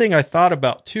one thing I thought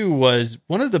about too was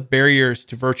one of the barriers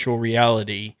to virtual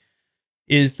reality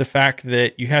is the fact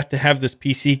that you have to have this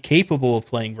PC capable of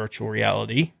playing virtual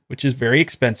reality, which is very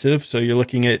expensive. So you're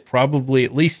looking at probably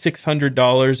at least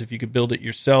 $600 if you could build it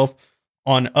yourself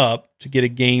on up to get a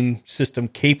game system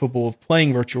capable of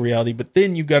playing virtual reality. But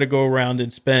then you've got to go around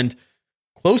and spend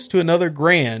close to another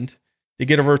 $1,000 to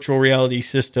get a virtual reality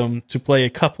system to play a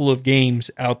couple of games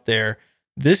out there.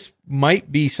 This might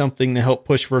be something to help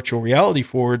push virtual reality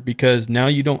forward because now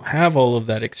you don't have all of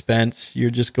that expense.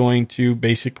 You're just going to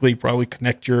basically probably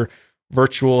connect your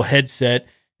virtual headset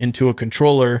into a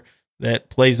controller that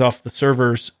plays off the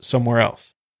servers somewhere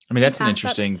else. I mean, that's an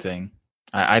interesting thing.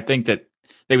 I think that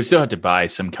they would still have to buy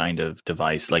some kind of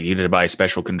device. Like you'd have to buy a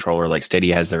special controller, like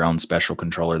Stadia has their own special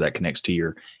controller that connects to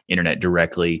your internet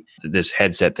directly. This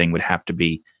headset thing would have to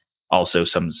be also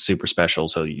some super special.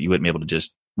 So you wouldn't be able to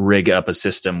just rig up a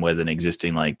system with an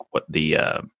existing, like what the,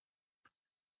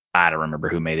 I don't remember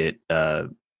who made it.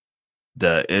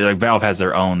 Like Valve has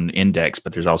their own Index,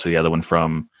 but there's also the other one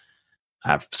from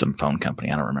some phone company.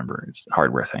 I don't remember. It's a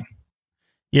hardware thing.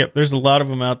 Yep, there's a lot of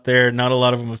them out there. Not a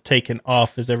lot of them have taken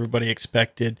off as everybody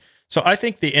expected. So I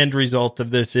think the end result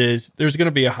of this is there's going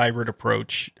to be a hybrid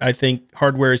approach. I think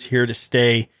hardware is here to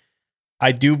stay.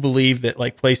 I do believe that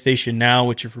like PlayStation Now,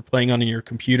 which if you're playing on your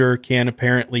computer, can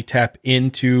apparently tap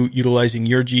into utilizing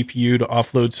your GPU to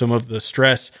offload some of the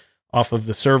stress off of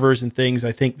the servers and things.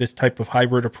 I think this type of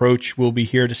hybrid approach will be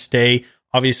here to stay.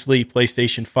 Obviously,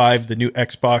 PlayStation 5, the new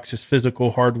Xbox, is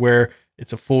physical hardware.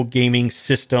 It's a full gaming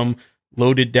system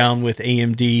loaded down with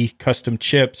AMD custom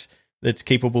chips that's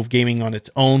capable of gaming on its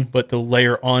own, but they'll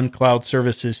layer on cloud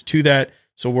services to that.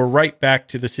 So we're right back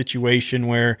to the situation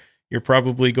where you're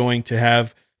probably going to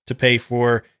have to pay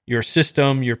for your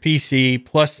system, your PC,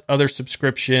 plus other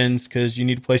subscriptions because you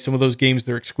need to play some of those games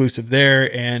that are exclusive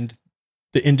there. And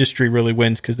the industry really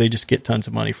wins because they just get tons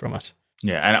of money from us.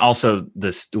 Yeah. And also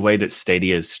the way that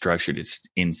Stadia is structured is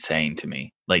insane to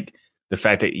me. Like the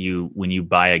fact that when you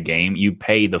buy a game, you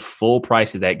pay the full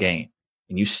price of that game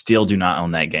and you still do not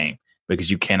own that game because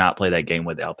you cannot play that game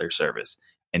without their service.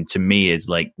 And to me is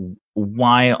like,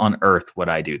 why on earth would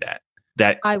I do that?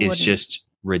 That is just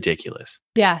ridiculous.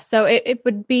 Yeah. So it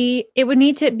would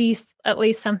need to be at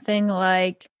least something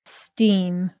like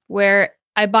Steam where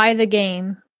I buy the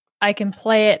game, I can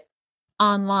play it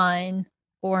online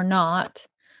or not.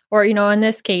 Or, in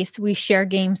this case, we share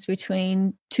games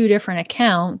between two different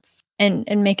accounts and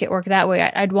make it work that way.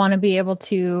 I'd want to be able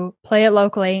to play it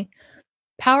locally.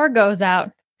 Power goes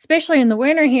out, especially in the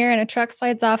winter here, and a truck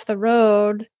slides off the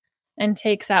road and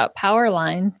takes out power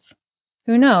lines.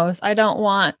 Who knows? I don't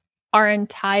want our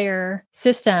entire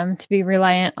system to be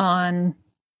reliant on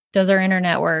does our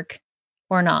internet work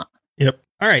or not. Yep.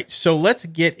 All right. So let's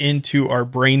get into our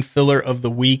brain filler of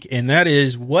the week, and that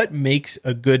is what makes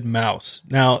a good mouse.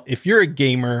 Now, if you're a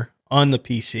gamer on the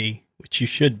PC, which you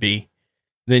should be,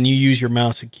 then you use your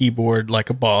mouse and keyboard like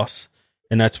a boss.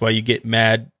 And that's why you get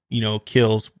mad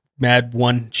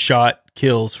one-shot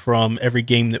kills from every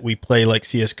game that we play like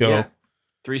CSGO. Yeah.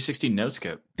 360 no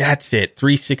scope. That's it.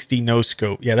 360 no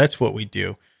scope. Yeah, that's what we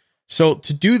do. So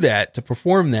to do that, to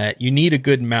perform that, you need a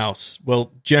good mouse.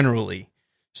 Well, generally.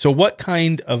 So what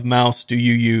kind of mouse do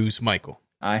you use, Michael?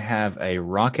 I have a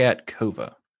Roccat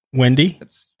Kova. Wendy?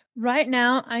 Right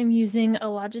now, I'm using a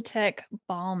Logitech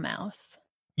ball mouse.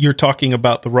 You're talking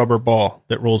about the rubber ball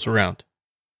that rolls around.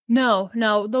 No,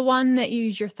 the one that you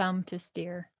use your thumb to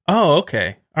steer. Oh,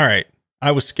 okay. All right. I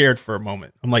was scared for a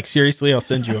moment. I'm like, seriously, I'll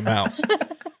send you a mouse.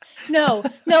 No,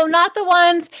 not the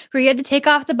ones where you had to take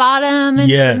off the bottom and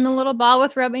put in the little ball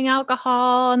with rubbing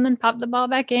alcohol and then pop the ball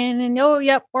back in and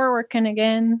yep, we're working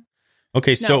again.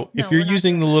 Okay, so if you're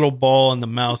using the little ball and the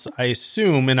mouse, I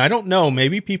assume, and I don't know,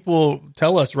 maybe people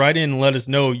tell us, write in and let us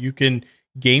know you can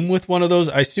game with one of those.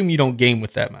 I assume you don't game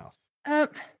with that mouse.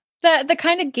 The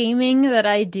kind of gaming that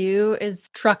I do is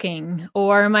trucking,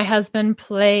 or my husband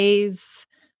plays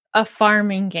a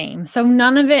farming game. So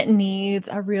none of it needs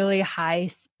a really high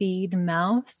speed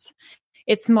mouse.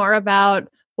 It's more about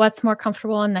what's more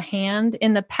comfortable in the hand.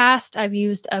 In the past, I've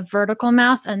used a vertical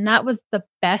mouse, and that was the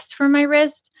best for my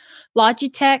wrist.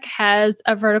 Logitech has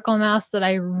a vertical mouse that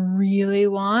I really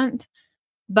want,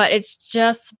 but it's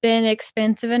just been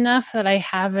expensive enough that I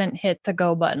haven't hit the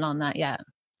go button on that yet.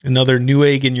 Another new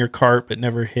egg in your cart, but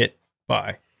never hit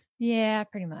buy. Yeah,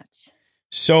 pretty much.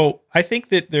 So I think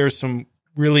that there's some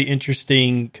really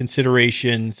interesting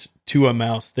considerations to a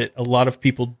mouse that a lot of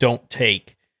people don't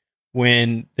take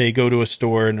when they go to a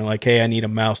store and they're like, hey, I need a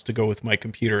mouse to go with my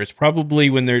computer. It's probably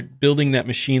when they're building that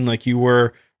machine like you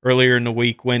were earlier in the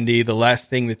week, Wendy, the last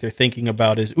thing that they're thinking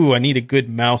about is, I need a good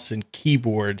mouse and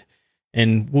keyboard.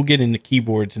 And we'll get into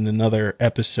keyboards in another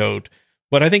episode.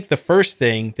 But I think the first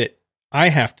thing that I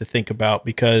have to think about,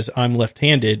 because I'm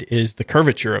left-handed, is the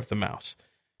curvature of the mouse.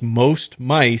 Most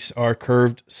mice are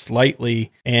curved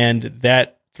slightly, and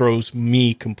that throws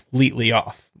me completely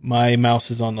off. My mouse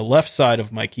is on the left side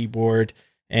of my keyboard,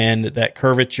 and that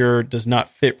curvature does not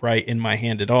fit right in my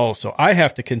hand at all. So I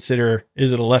have to consider,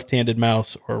 is it a left-handed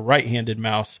mouse or a right-handed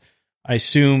mouse? I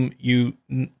assume you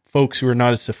folks who are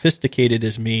not as sophisticated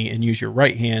as me and use your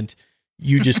right hand,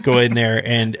 you just go in there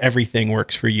and everything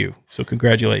works for you. So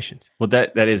congratulations. Well,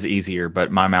 that is easier,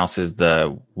 but my mouse is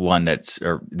the one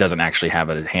doesn't actually have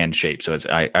a hand shape, so it's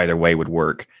either way would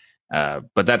work.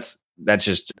 But that's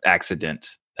just accident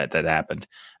that happened.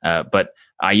 But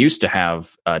I used to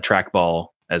have a trackball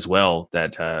as well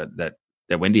that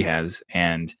Wendy has,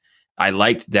 and I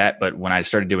liked that. But when I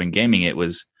started doing gaming, it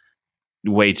was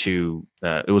way too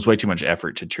much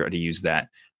effort to try to use that.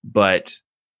 But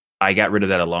I got rid of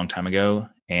that a long time ago,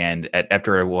 and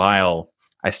after a while,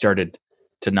 I started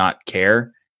to not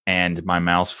care. And my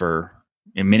mouse for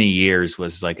many years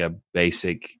was like a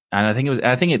basic. And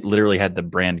I think it literally had the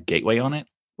brand Gateway on it.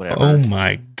 Whatever. Oh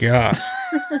my god!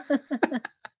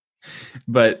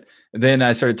 But then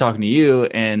I started talking to you,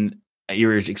 and you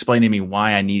were explaining to me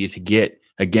why I needed to get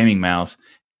a gaming mouse.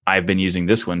 I've been using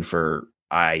this one for,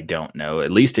 I don't know,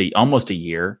 at least almost a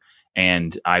year,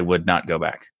 and I would not go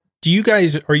back.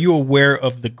 Are you aware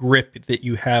of the grip that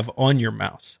you have on your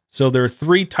mouse? So there are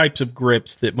 3 types of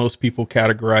grips that most people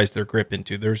categorize their grip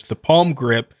into. There's the palm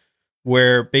grip,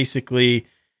 where basically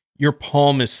your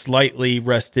palm is slightly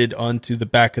rested onto the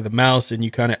back of the mouse and you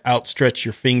kind of outstretch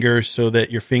your fingers so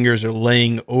that your fingers are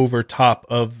laying over top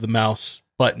of the mouse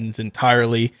buttons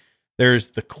entirely. There's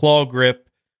the claw grip,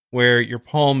 where your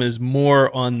palm is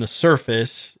more on the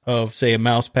surface of, say, a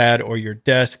mouse pad or your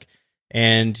desk,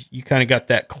 and you kind of got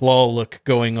that claw look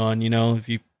going on. If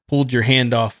you pulled your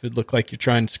hand off, it'd look like you're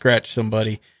trying to scratch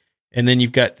somebody. And then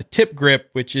you've got the tip grip,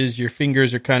 which is your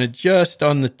fingers are kind of just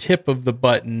on the tip of the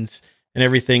buttons, and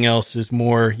everything else is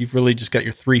more, you've really just got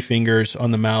your 3 fingers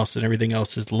on the mouse and everything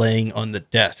else is laying on the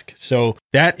desk. So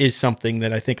that is something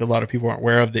that I think a lot of people aren't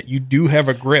aware of, that you do have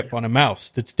a grip on a mouse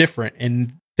that's different,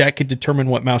 and that could determine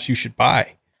what mouse you should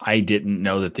buy. I didn't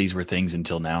know that these were things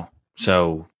until now.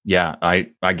 So yeah,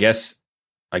 I guess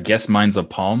mine's a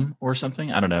palm or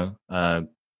something. I don't know.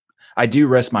 I do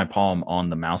rest my palm on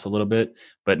the mouse a little bit,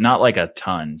 but not like a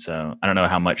ton. So I don't know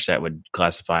how much that would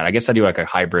classify. I guess I do like a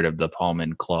hybrid of the palm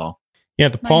and claw. Yeah,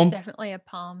 the palm. Mine's definitely a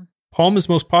palm. Palm is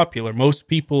most popular. Most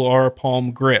people are a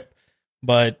palm grip,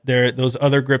 but there are those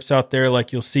other grips out there,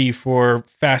 like you'll see for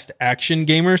fast action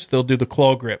gamers, they'll do the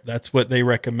claw grip. That's what they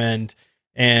recommend.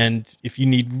 And if you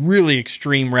need really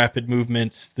extreme rapid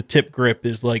movements, the tip grip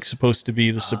is like supposed to be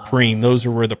the supreme. Those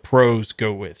are where the pros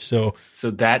go with. So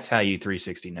that's how you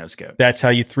 360 no scope. That's how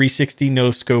you 360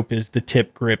 no scope, is the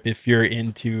tip grip if you're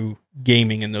into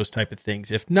gaming and those type of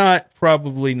things. If not,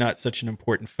 probably not such an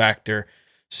important factor.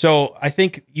 So I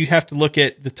think you have to look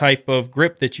at the type of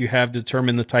grip that you have to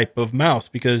determine the type of mouse,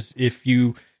 because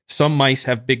some mice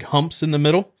have big humps in the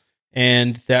middle,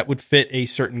 and that would fit a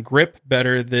certain grip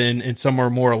better than, and some are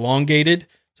more elongated.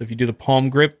 So if you do the palm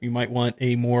grip, you might want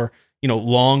a more,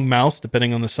 long mouse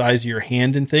depending on the size of your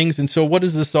hand and things. And so what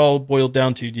does this all boil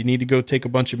down to? Do you need to go take a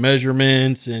bunch of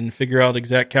measurements and figure out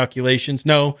exact calculations?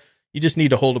 No, you just need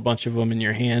to hold a bunch of them in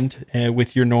your hand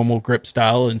with your normal grip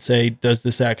style and say, does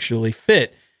this actually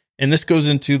fit? And this goes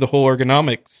into the whole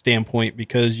ergonomic standpoint,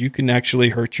 because you can actually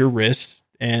hurt your wrists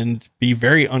and be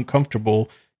very uncomfortable,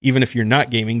 even if you're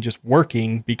not gaming, just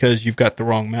working, because you've got the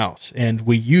wrong mouse. And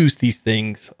we use these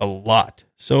things a lot,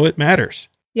 so it matters.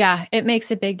 Yeah, it makes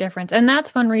a big difference. And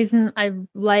that's one reason I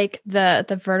like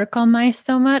the vertical mice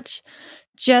so much.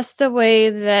 Just the way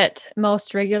that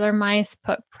most regular mice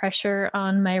put pressure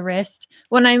on my wrist.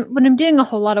 When I'm doing a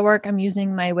whole lot of work, I'm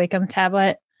using my Wacom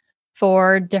tablet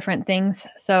for different things.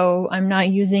 So I'm not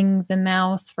using the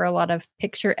mouse for a lot of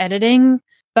picture editing,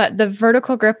 but the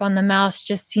vertical grip on the mouse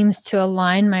just seems to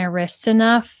align my wrists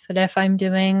enough that if I'm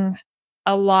doing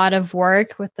a lot of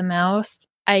work with the mouse,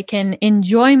 I can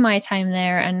enjoy my time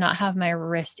there and not have my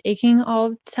wrist aching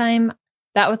all the time.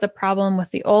 That was a problem with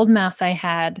the old mouse I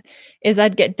had, is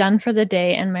I'd get done for the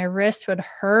day and my wrist would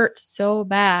hurt so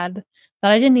bad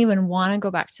that I didn't even want to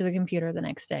go back to the computer the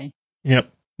next day.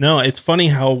 Yep. No, it's funny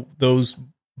how those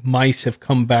mice have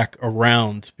come back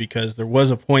around, because there was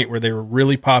a point where they were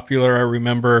really popular. I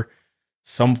remember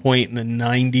some point in the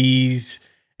 90s,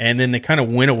 and then they kind of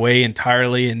went away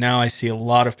entirely. And now I see a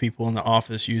lot of people in the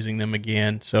office using them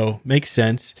again. So makes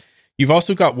sense. You've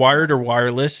also got wired or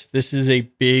wireless. This is a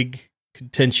big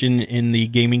contention in the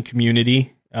gaming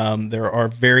community. There are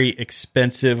very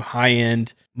expensive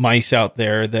high-end mice out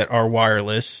there that are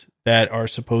wireless that are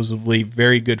supposedly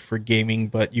very good for gaming,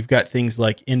 but you've got things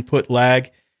like input lag.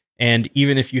 And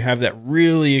even if you have that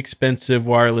really expensive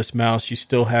wireless mouse, you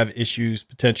still have issues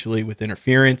potentially with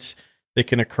interference that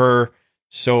can occur.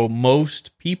 So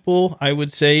most people, I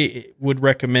would say, would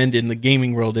recommend, in the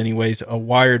gaming world anyways, a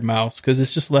wired mouse, because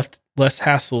it's just less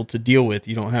hassle to deal with.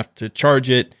 You don't have to charge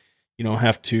it. You don't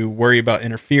have to worry about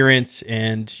interference,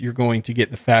 and you're going to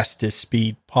get the fastest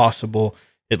speed possible,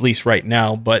 at least right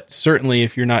now. But certainly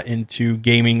if you're not into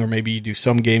gaming, or maybe you do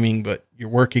some gaming, but you're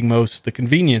working most, the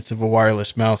convenience of a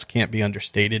wireless mouse can't be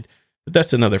understated. But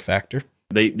that's another factor.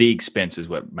 The expense is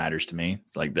what matters to me.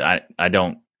 It's like I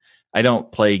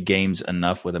don't play games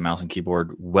enough with a mouse and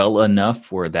keyboard well enough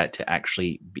for that to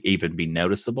actually even be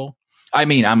noticeable. I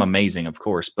mean, I'm amazing, of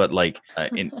course, but like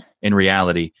in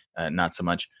reality, not so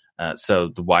much. So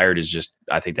the wired is just,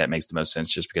 I think that makes the most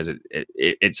sense, just because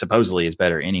it supposedly is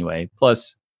better anyway.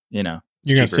 Plus, you're going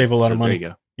to save a lot of money. There you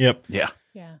go. Yep.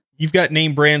 Yeah. You've got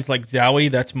name brands like Zowie.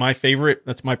 That's my favorite.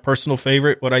 That's my personal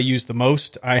favorite. What I use the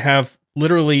most. I have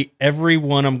literally every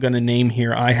one I'm going to name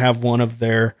here. I have one of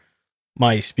their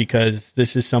mice, because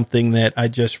this is something that I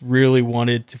just really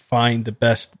wanted to find the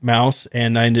best mouse,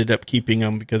 and I ended up keeping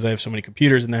them because I have so many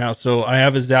computers in the house. So I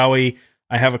have a Zowie,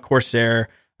 I have a Corsair,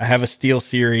 I have a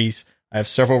SteelSeries, I have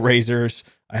several Razors,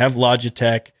 I have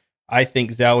Logitech. I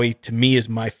think Zowie, to me, is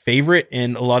my favorite,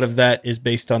 and a lot of that is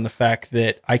based on the fact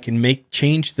that I can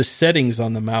change the settings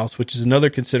on the mouse, which is another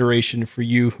consideration for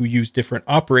you who use different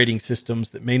operating systems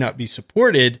that may not be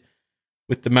supported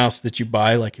with the mouse that you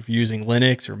buy. Like if you're using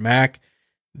Linux or Mac,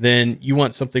 then you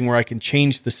want something where I can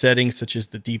change the settings, such as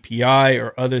the DPI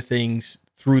or other things,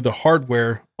 through the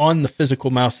hardware on the physical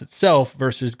mouse itself,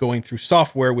 versus going through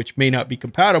software, which may not be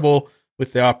compatible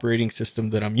with the operating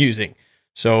system that I'm using.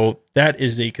 So that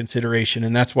is a consideration,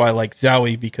 and that's why I like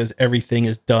Zowie, because everything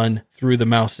is done through the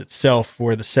mouse itself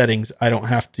for the settings. I don't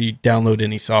have to download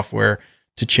any software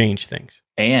to change things.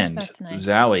 And nice.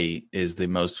 Zowie is the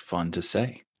most fun to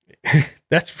say.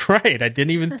 That's right. I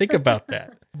didn't even think about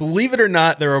that. Believe it or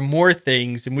not, there are more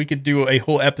things, and we could do a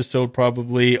whole episode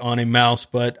probably on a mouse,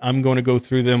 but I'm going to go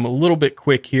through them a little bit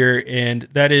quick here. And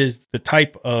that is the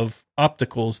type of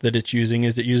opticals that it's using.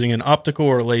 Is it using an optical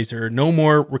or a laser? No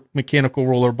more mechanical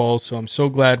roller balls. So I'm so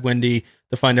glad, Wendy,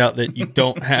 to find out that you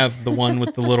don't have the one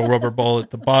with the little rubber ball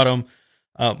at the bottom.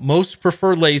 Most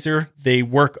prefer laser. They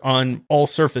work on all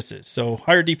surfaces. So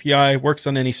higher DPI, works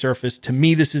on any surface. To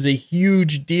me, this is a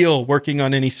huge deal, working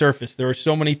on any surface. There are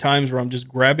so many times where I'm just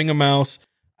grabbing a mouse.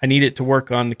 I need it to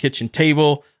work on the kitchen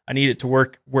table. I need it to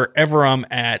work wherever I'm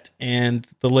at. And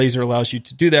the laser allows you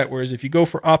to do that. Whereas if you go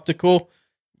for optical,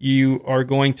 you are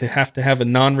going to have a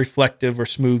non-reflective or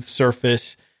smooth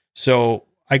surface. So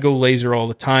I go laser all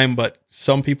the time, but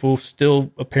some people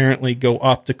still apparently go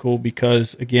optical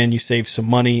because, again, you save some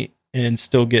money and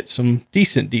still get some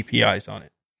decent DPIs on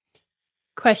it.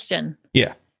 Question.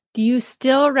 Yeah. Do you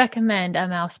still recommend a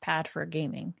mouse pad for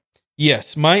gaming?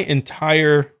 Yes. My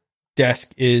entire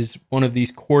desk is one of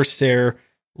these Corsair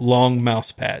long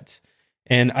mouse pads.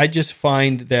 And I just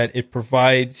find that it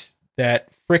provides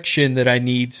that friction that I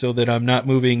need so that I'm not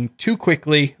moving too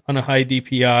quickly on a high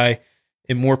DPI,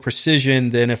 and more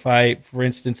precision than if I, for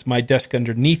instance, my desk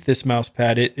underneath this mouse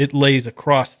pad, it lays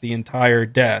across the entire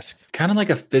desk. Kind of like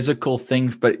a physical thing,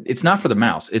 but it's not for the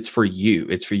mouse. It's for you.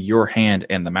 It's for your hand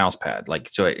and the mouse pad. Like,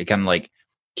 so it kind of like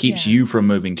keeps you from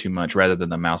moving too much rather than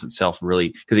the mouse itself, really.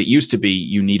 Because it used to be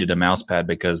you needed a mouse pad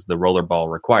because the roller ball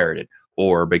required it,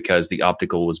 or because the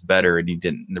optical was better and you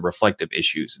didn't, the reflective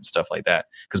issues and stuff like that.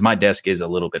 Because my desk is a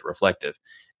little bit reflective,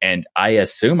 and I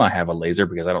assume I have a laser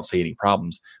because I don't see any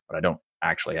problems, but I don't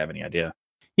actually have any idea.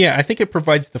 Yeah, I think it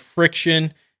provides the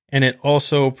friction, and it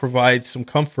also provides some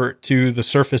comfort to the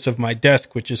surface of my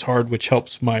desk, which is hard, which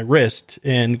helps my wrist,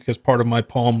 and because part of my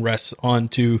palm rests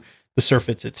onto the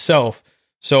surface itself.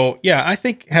 So yeah, I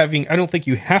don't think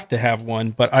you have to have one,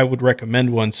 but I would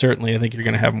recommend one. Certainly, I think you're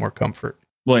going to have more comfort.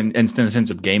 Well, in the sense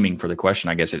of gaming for the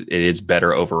question, I guess it is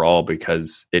better overall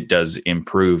because it does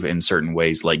improve in certain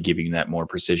ways, like giving that more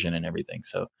precision and everything.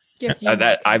 So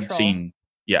I've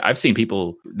seen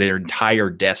people, their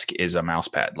entire desk is a mouse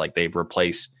pad. Like they've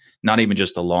replaced not even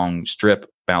just a long strip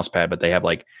mouse pad, but they have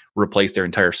like replaced their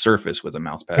entire surface with a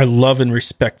mouse pad. I love and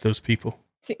respect those people.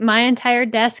 See, my entire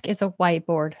desk is a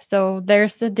whiteboard. So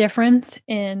there's the difference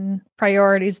in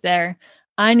priorities there.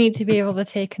 I need to be able to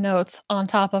take notes on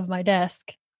top of my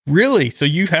desk. Really? So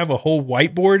you have a whole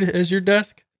whiteboard as your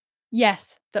desk? Yes.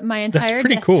 My entire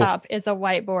desktop is a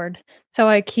whiteboard. So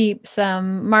I keep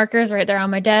some markers right there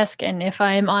on my desk. And if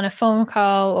I'm on a phone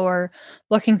call or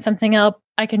looking something up,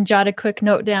 I can jot a quick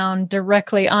note down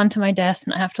directly onto my desk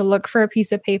and I have to look for a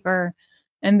piece of paper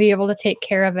and be able to take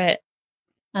care of it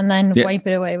and then wipe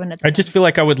it away when it's done. Just feel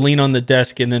like I would lean on the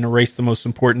desk and then erase the most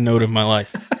important note of my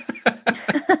life.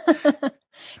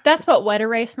 That's what wet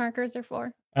erase markers are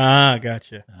for. Ah,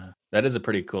 gotcha. That is a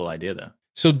pretty cool idea, though.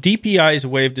 So DPI is a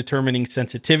way of determining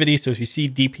sensitivity. So if you see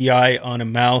DPI on a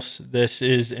mouse, this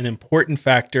is an important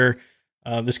factor.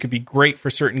 This could be great for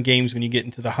certain games when you get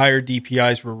into the higher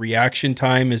DPIs where reaction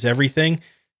time is everything.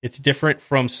 It's different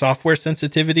from software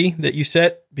sensitivity that you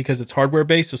set because it's hardware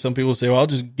based. So some people say, well, I'll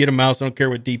just get a mouse. I don't care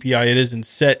what DPI it is and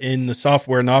set in the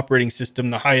software and the operating system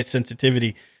the highest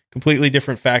sensitivity. Completely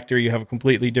different factor. You have a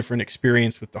completely different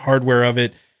experience with the hardware of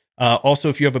it. Also,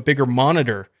 if you have a bigger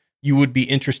monitor, you would be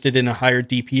interested in a higher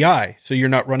DPI. So you're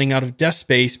not running out of desk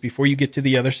space before you get to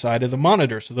the other side of the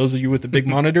monitor. So those of you with a big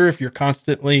monitor, if you're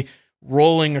constantly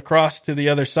rolling across to the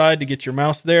other side to get your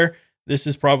mouse there, this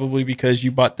is probably because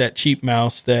you bought that cheap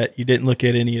mouse that you didn't look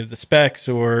at any of the specs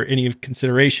or any of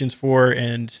considerations for.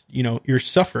 And, you're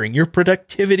suffering. Your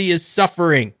productivity is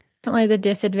suffering. Definitely the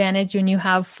disadvantage when you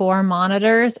have 4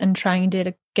 monitors and trying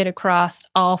to get across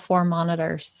all 4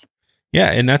 monitors.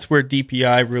 Yeah. And that's where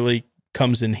DPI really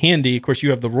comes in handy. Of course, you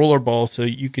have the roller ball, so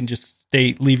you can just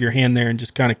leave your hand there and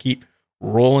just kind of keep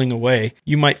rolling away.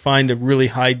 You might find a really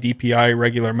high DPI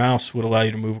regular mouse would allow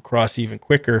you to move across even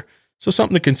quicker. So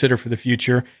something to consider for the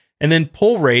future. And then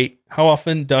pull rate, how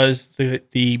often does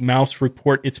the mouse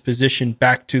report its position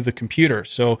back to the computer?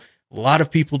 So a lot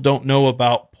of people don't know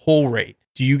about pull rate.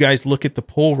 Do you guys look at the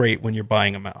pull rate when you're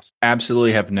buying a mouse?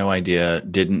 Absolutely have no idea.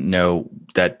 Didn't know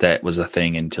that was a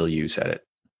thing until you said it.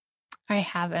 I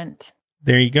haven't.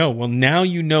 There you go. Well, now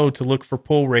you know to look for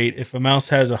pull rate. If a mouse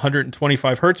has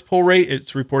 125 hertz pull rate,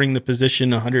 it's reporting the position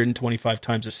 125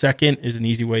 times a second is an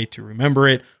easy way to remember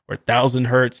it. Or 1,000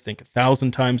 hertz, think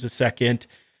 1,000 times a second.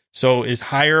 So is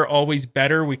higher always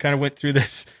better? We kind of went through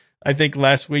this, I think,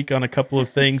 last week on a couple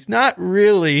of things. Not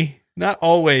really. Not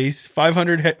always.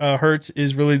 500 hertz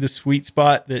is really the sweet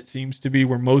spot that seems to be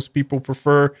where most people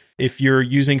prefer. If you're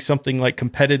using something like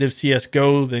competitive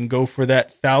CSGO, then go for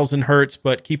that 1,000 hertz.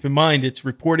 But keep in mind, it's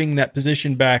reporting that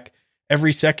position back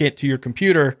every second to your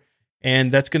computer. And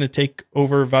that's going to take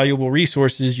over valuable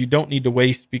resources you don't need to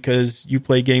waste because you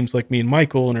play games like me and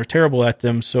Michael and are terrible at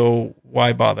them. So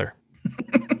why bother?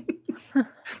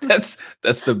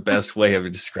 That's the best way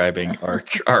of describing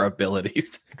our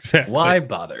abilities. Exactly. Why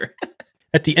bother?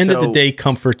 At the end of the day,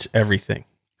 comfort's everything.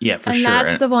 Yeah, for sure. And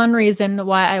that's the one reason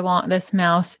why I want this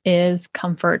mouse is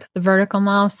comfort. The vertical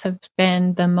mouse has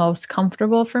been the most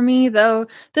comfortable for me, though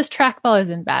this trackball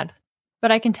isn't bad.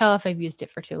 But I can tell if I've used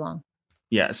it for too long.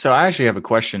 Yeah, so I actually have a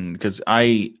question because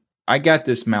I got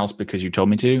this mouse because you told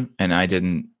me to, and I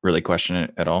didn't really question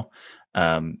it at all.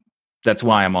 That's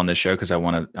why I'm on this show because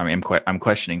I'm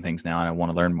questioning things now and I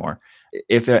want to learn more.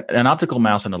 If an optical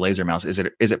mouse and a laser mouse, is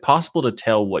it possible to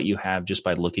tell what you have just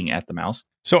by looking at the mouse?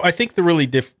 So I think the really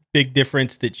big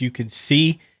difference that you can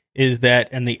see is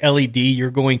that in the LED,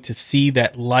 you're going to see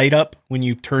that light up when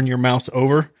you turn your mouse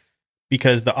over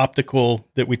because the optical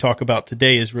that we talk about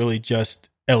today is really just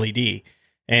LED.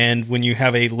 And when you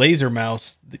have a laser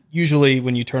mouse, usually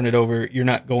when you turn it over, you're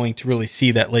not going to really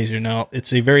see that laser. Now,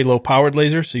 it's a very low powered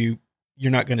laser, so you're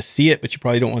not going to see it, but you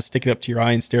probably don't want to stick it up to your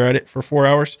eye and stare at it for 4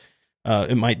 hours.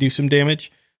 It might do some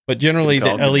damage, but generally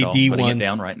the LED ones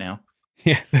down right now.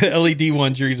 Yeah, the LED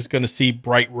ones, you're just going to see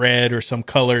bright red or some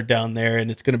color down there, and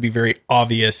it's going to be very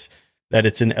obvious that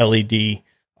it's an LED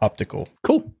optical.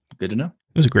 Cool. Good to know.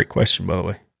 It was a great question, by the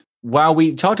way. While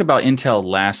we talked about Intel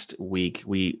last week,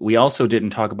 we also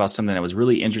didn't talk about something that was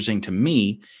really interesting to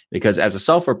me because as a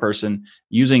software person,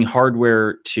 using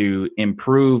hardware to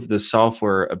improve the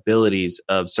software abilities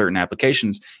of certain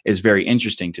applications is very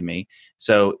interesting to me.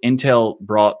 So Intel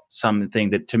brought something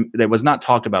that was not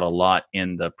talked about a lot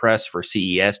in the press for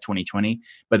CES 2020,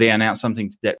 but they announced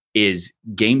something that is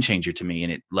game changer to me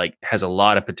and it has a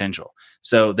lot of potential.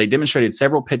 So they demonstrated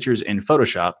several pictures in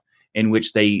Photoshop in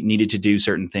which they needed to do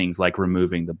certain things like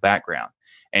removing the background.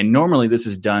 And normally this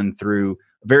is done through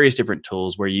various different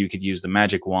tools where you could use the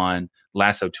magic wand,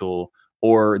 lasso tool,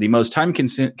 or the most time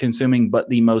consuming but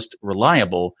the most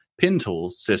reliable pen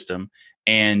tool system.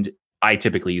 And I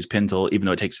typically use pen tool, even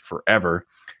though it takes forever.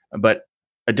 But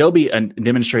Adobe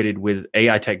demonstrated with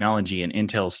AI technology and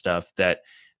Intel stuff that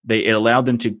it allowed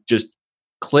them to just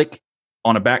click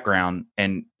on a background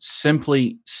and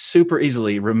simply super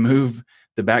easily remove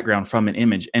the background from an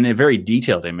image, and a very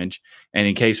detailed image. And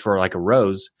in case for like a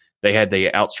rose, they had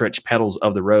the outstretched petals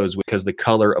of the rose because the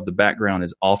color of the background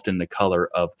is often the color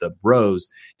of the rose,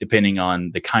 depending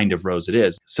on the kind of rose it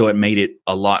is. So it made it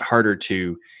a lot harder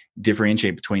to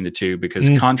differentiate between the two, because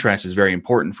contrast is very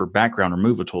important for background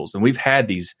removal tools. And we've had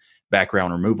these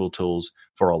background removal tools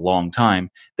for a long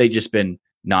time. They've just been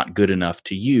not good enough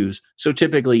to use. So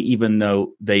typically, even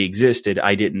though they existed,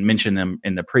 I didn't mention them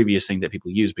in the previous thing that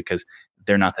people use because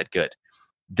they're not that good.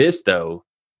 This, though,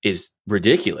 is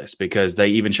ridiculous, because they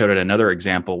even showed it another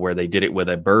example where they did it with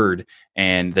a bird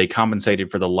and they compensated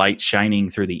for the light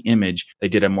shining through the image. They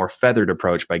did a more feathered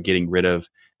approach by getting rid of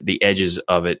the edges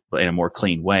of it in a more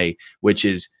clean way, which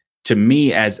is, to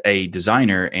me as a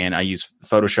designer, and I use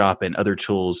Photoshop and other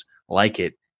tools like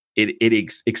it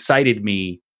excited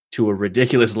me to a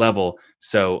ridiculous level.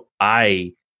 So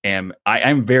I'm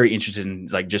very interested in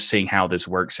like just seeing how this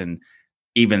works, and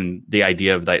even the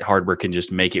idea of that hardware can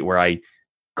just make it where I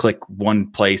click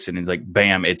one place and it's like,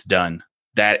 bam, it's done.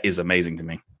 That is amazing to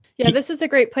me. Yeah, this is a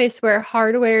great place where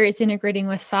hardware is integrating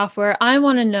with software. I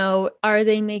want to know, are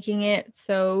they making it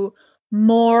so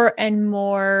more and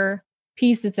more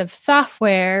pieces of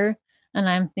software, and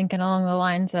I'm thinking along the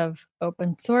lines of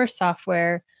open source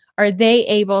software, are they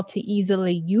able to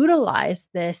easily utilize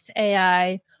this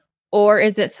AI, or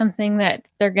is it something that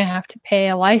they're going to have to pay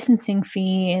a licensing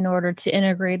fee in order to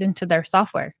integrate into their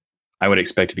software? I would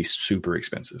expect to be super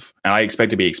expensive. And I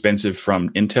expect to be expensive from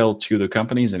Intel to the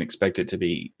companies, and expect it to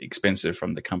be expensive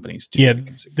from the companies to the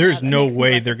consumers. There's no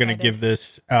way they're going to give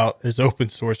this out as open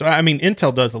source. I mean,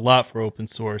 Intel does a lot for open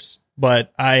source,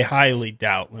 but I highly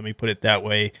doubt, let me put it that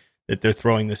way, that they're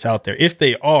throwing this out there. If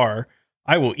they are,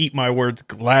 I will eat my words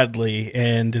gladly.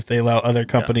 And if they allow other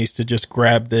companies to just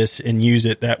grab this and use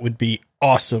it, that would be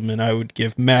awesome. And I would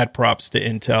give mad props to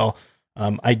Intel.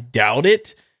 I doubt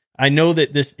it. I know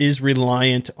that this is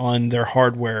reliant on their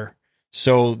hardware.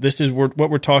 So this is what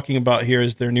we're talking about here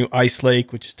is their new Ice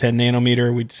Lake, which is 10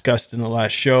 nanometer. We discussed in the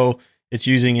last show. It's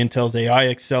using Intel's AI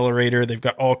accelerator. They've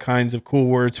got all kinds of cool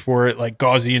words for it, like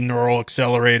Gaussian neural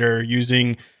accelerator,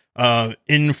 using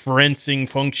inferencing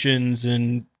functions,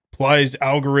 and applies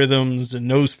algorithms and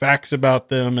knows facts about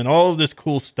them, and all of this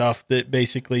cool stuff that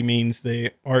basically means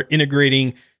they are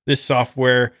integrating this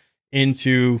software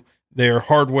into their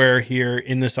hardware here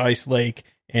in this Ice Lake,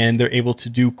 and they're able to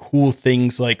do cool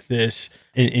things like this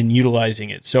in utilizing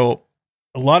it. So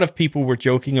a lot of people were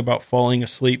joking about falling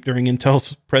asleep during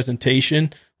Intel's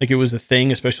presentation, like it was a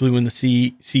thing, especially when the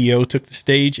CEO took the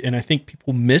stage. And I think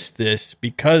people missed this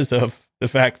because of the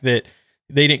fact that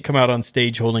they didn't come out on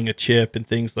stage holding a chip and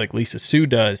things like Lisa Su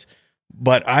does.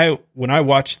 But when I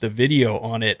watched the video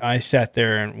on it, I sat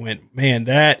there and went, man,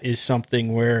 that is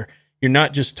something where you're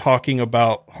not just talking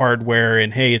about hardware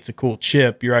and, hey, it's a cool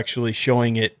chip. You're actually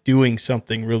showing it doing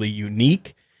something really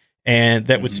unique, and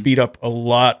that would speed up a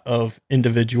lot of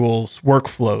individuals'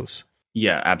 workflows.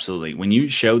 Yeah, absolutely. When you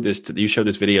showed this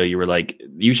video, you were like,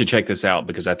 you should check this out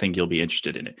because I think you'll be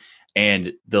interested in it.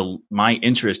 And my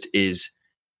interest is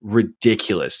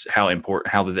ridiculous how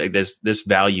important, how this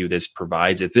value this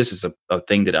provides. If this is a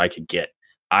thing that I could get,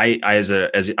 as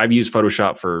I've used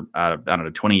Photoshop for I don't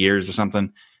know 20 years or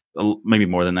something, maybe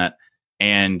more than that,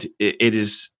 and it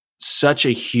is such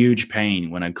a huge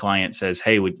pain when a client says,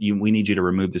 "Hey, we need you to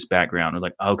remove this background." We're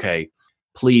like, "Okay,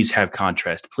 please have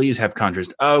contrast. Please have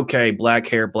contrast." Okay, black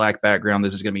hair, black background.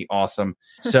 This is going to be awesome.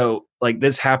 So like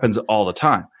this happens all the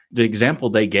time. The example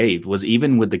they gave was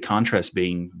even with the contrast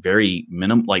being very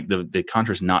minimal, like the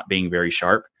contrast not being very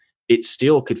sharp, it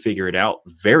still could figure it out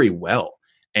very well.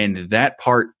 And that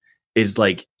part is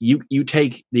like, you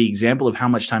take the example of how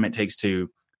much time it takes to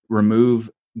remove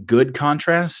good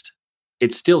contrast.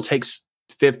 It still takes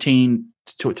 15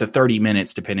 to 30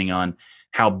 minutes, depending on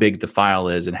how big the file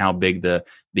is and how big the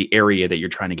area that you're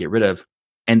trying to get rid of.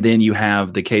 And then you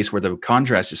have the case where the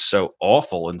contrast is so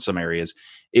awful in some areas,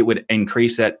 it would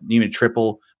increase that,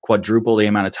 triple, quadruple the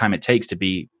amount of time it takes to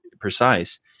be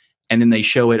precise. And then they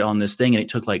show it on this thing and it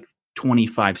took like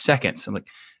 25 seconds. I'm like,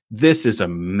 this is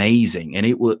amazing. And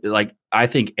it will, like, I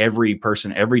think every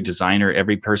person, every designer,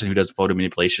 every person who does photo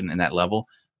manipulation in that level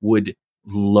would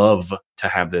love to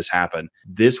have this happen.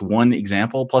 This one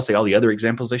example, plus all the other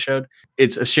examples they showed,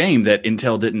 it's a shame that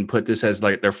Intel didn't put this as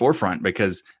like their forefront,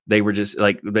 because they were just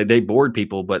like, they bored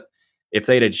people. But if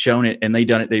they'd had shown it and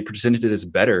they presented this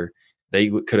better, they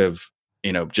could have,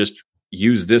 just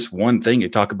used this one thing to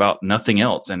talk about nothing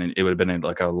else. And it would have been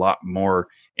like a lot more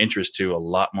interest to a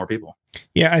lot more people.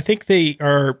 Yeah, I think they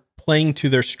are playing to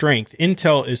their strength.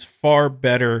 Intel is far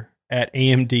better at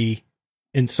AMD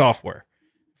in software.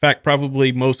 In fact,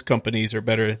 probably most companies are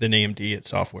better than AMD at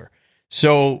software.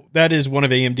 So that is one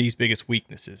of AMD's biggest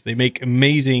weaknesses. They make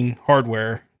amazing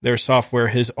hardware. Their software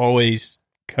has always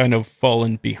kind of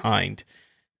fallen behind.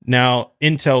 Now,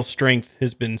 Intel's strength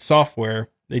has been software.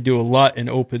 They do a lot in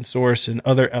open source and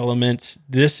other elements.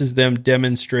 This is them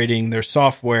demonstrating their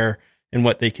software and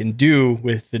what they can do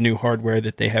with the new hardware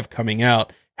that they have coming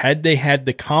out. Had they had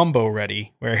the combo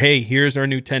ready, where, hey, here's our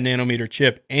new 10 nanometer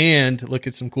chip, and look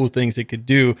at some cool things it could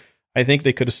do, I think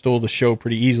they could have stole the show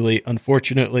pretty easily.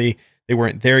 Unfortunately, they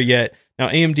weren't there yet. Now,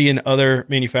 AMD and other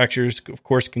manufacturers, of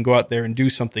course, can go out there and do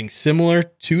something similar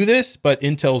to this, but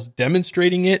Intel's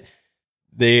demonstrating it.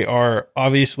 They are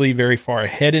obviously very far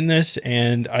ahead in this,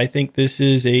 and I think this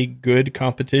is a good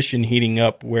competition heating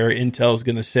up where Intel's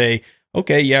going to say,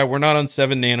 okay, yeah, we're not on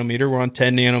 7 nanometer, we're on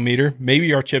 10 nanometer.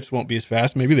 Maybe our chips won't be as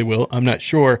fast. Maybe they will. I'm not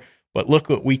sure. But look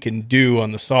what we can do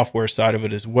on the software side of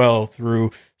it as well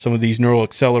through some of these neural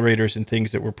accelerators and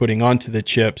things that we're putting onto the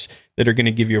chips that are going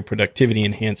to give you a productivity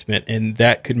enhancement. And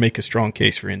that could make a strong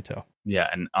case for Intel. Yeah.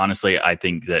 And honestly, I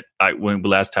think that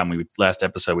last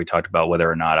episode, we talked about whether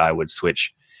or not I would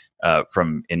switch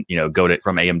from AMD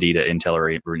to Intel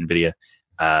or NVIDIA.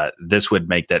 This would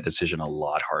make that decision a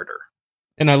lot harder.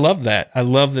 And I love that. I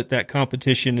love that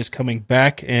competition is coming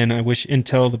back, and I wish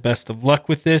Intel the best of luck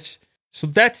with this. So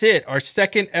that's it. Our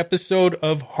second episode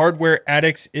of Hardware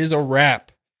Addicts is a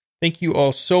wrap. Thank you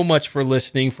all so much for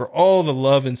listening, for all the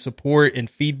love and support and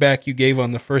feedback you gave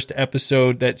on the first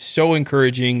episode. That's so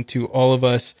encouraging to all of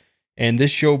us. And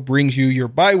this show brings you your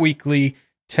bi-weekly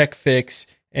tech fix,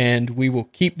 and we will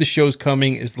keep the shows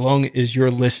coming as long as you're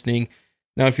listening.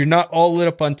 Now, if you're not all lit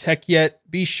up on tech yet,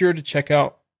 be sure to check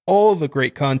out all the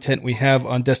great content we have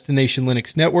on Destination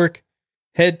Linux Network.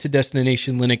 Head to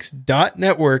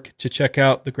destinationlinux.network to check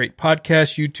out the great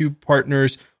podcast, YouTube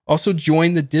partners. Also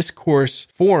join the discourse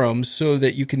forums so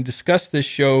that you can discuss this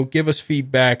show, give us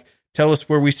feedback, tell us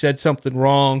where we said something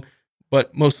wrong,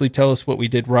 but mostly tell us what we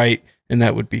did right, and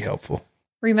that would be helpful.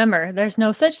 Remember, there's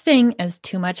no such thing as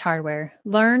too much hardware.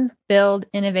 Learn, build,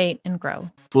 innovate, and grow.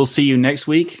 We'll see you next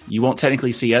week. You won't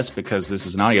technically see us because this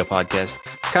is an audio podcast,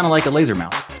 kind of like a laser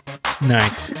mouse.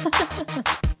 Nice.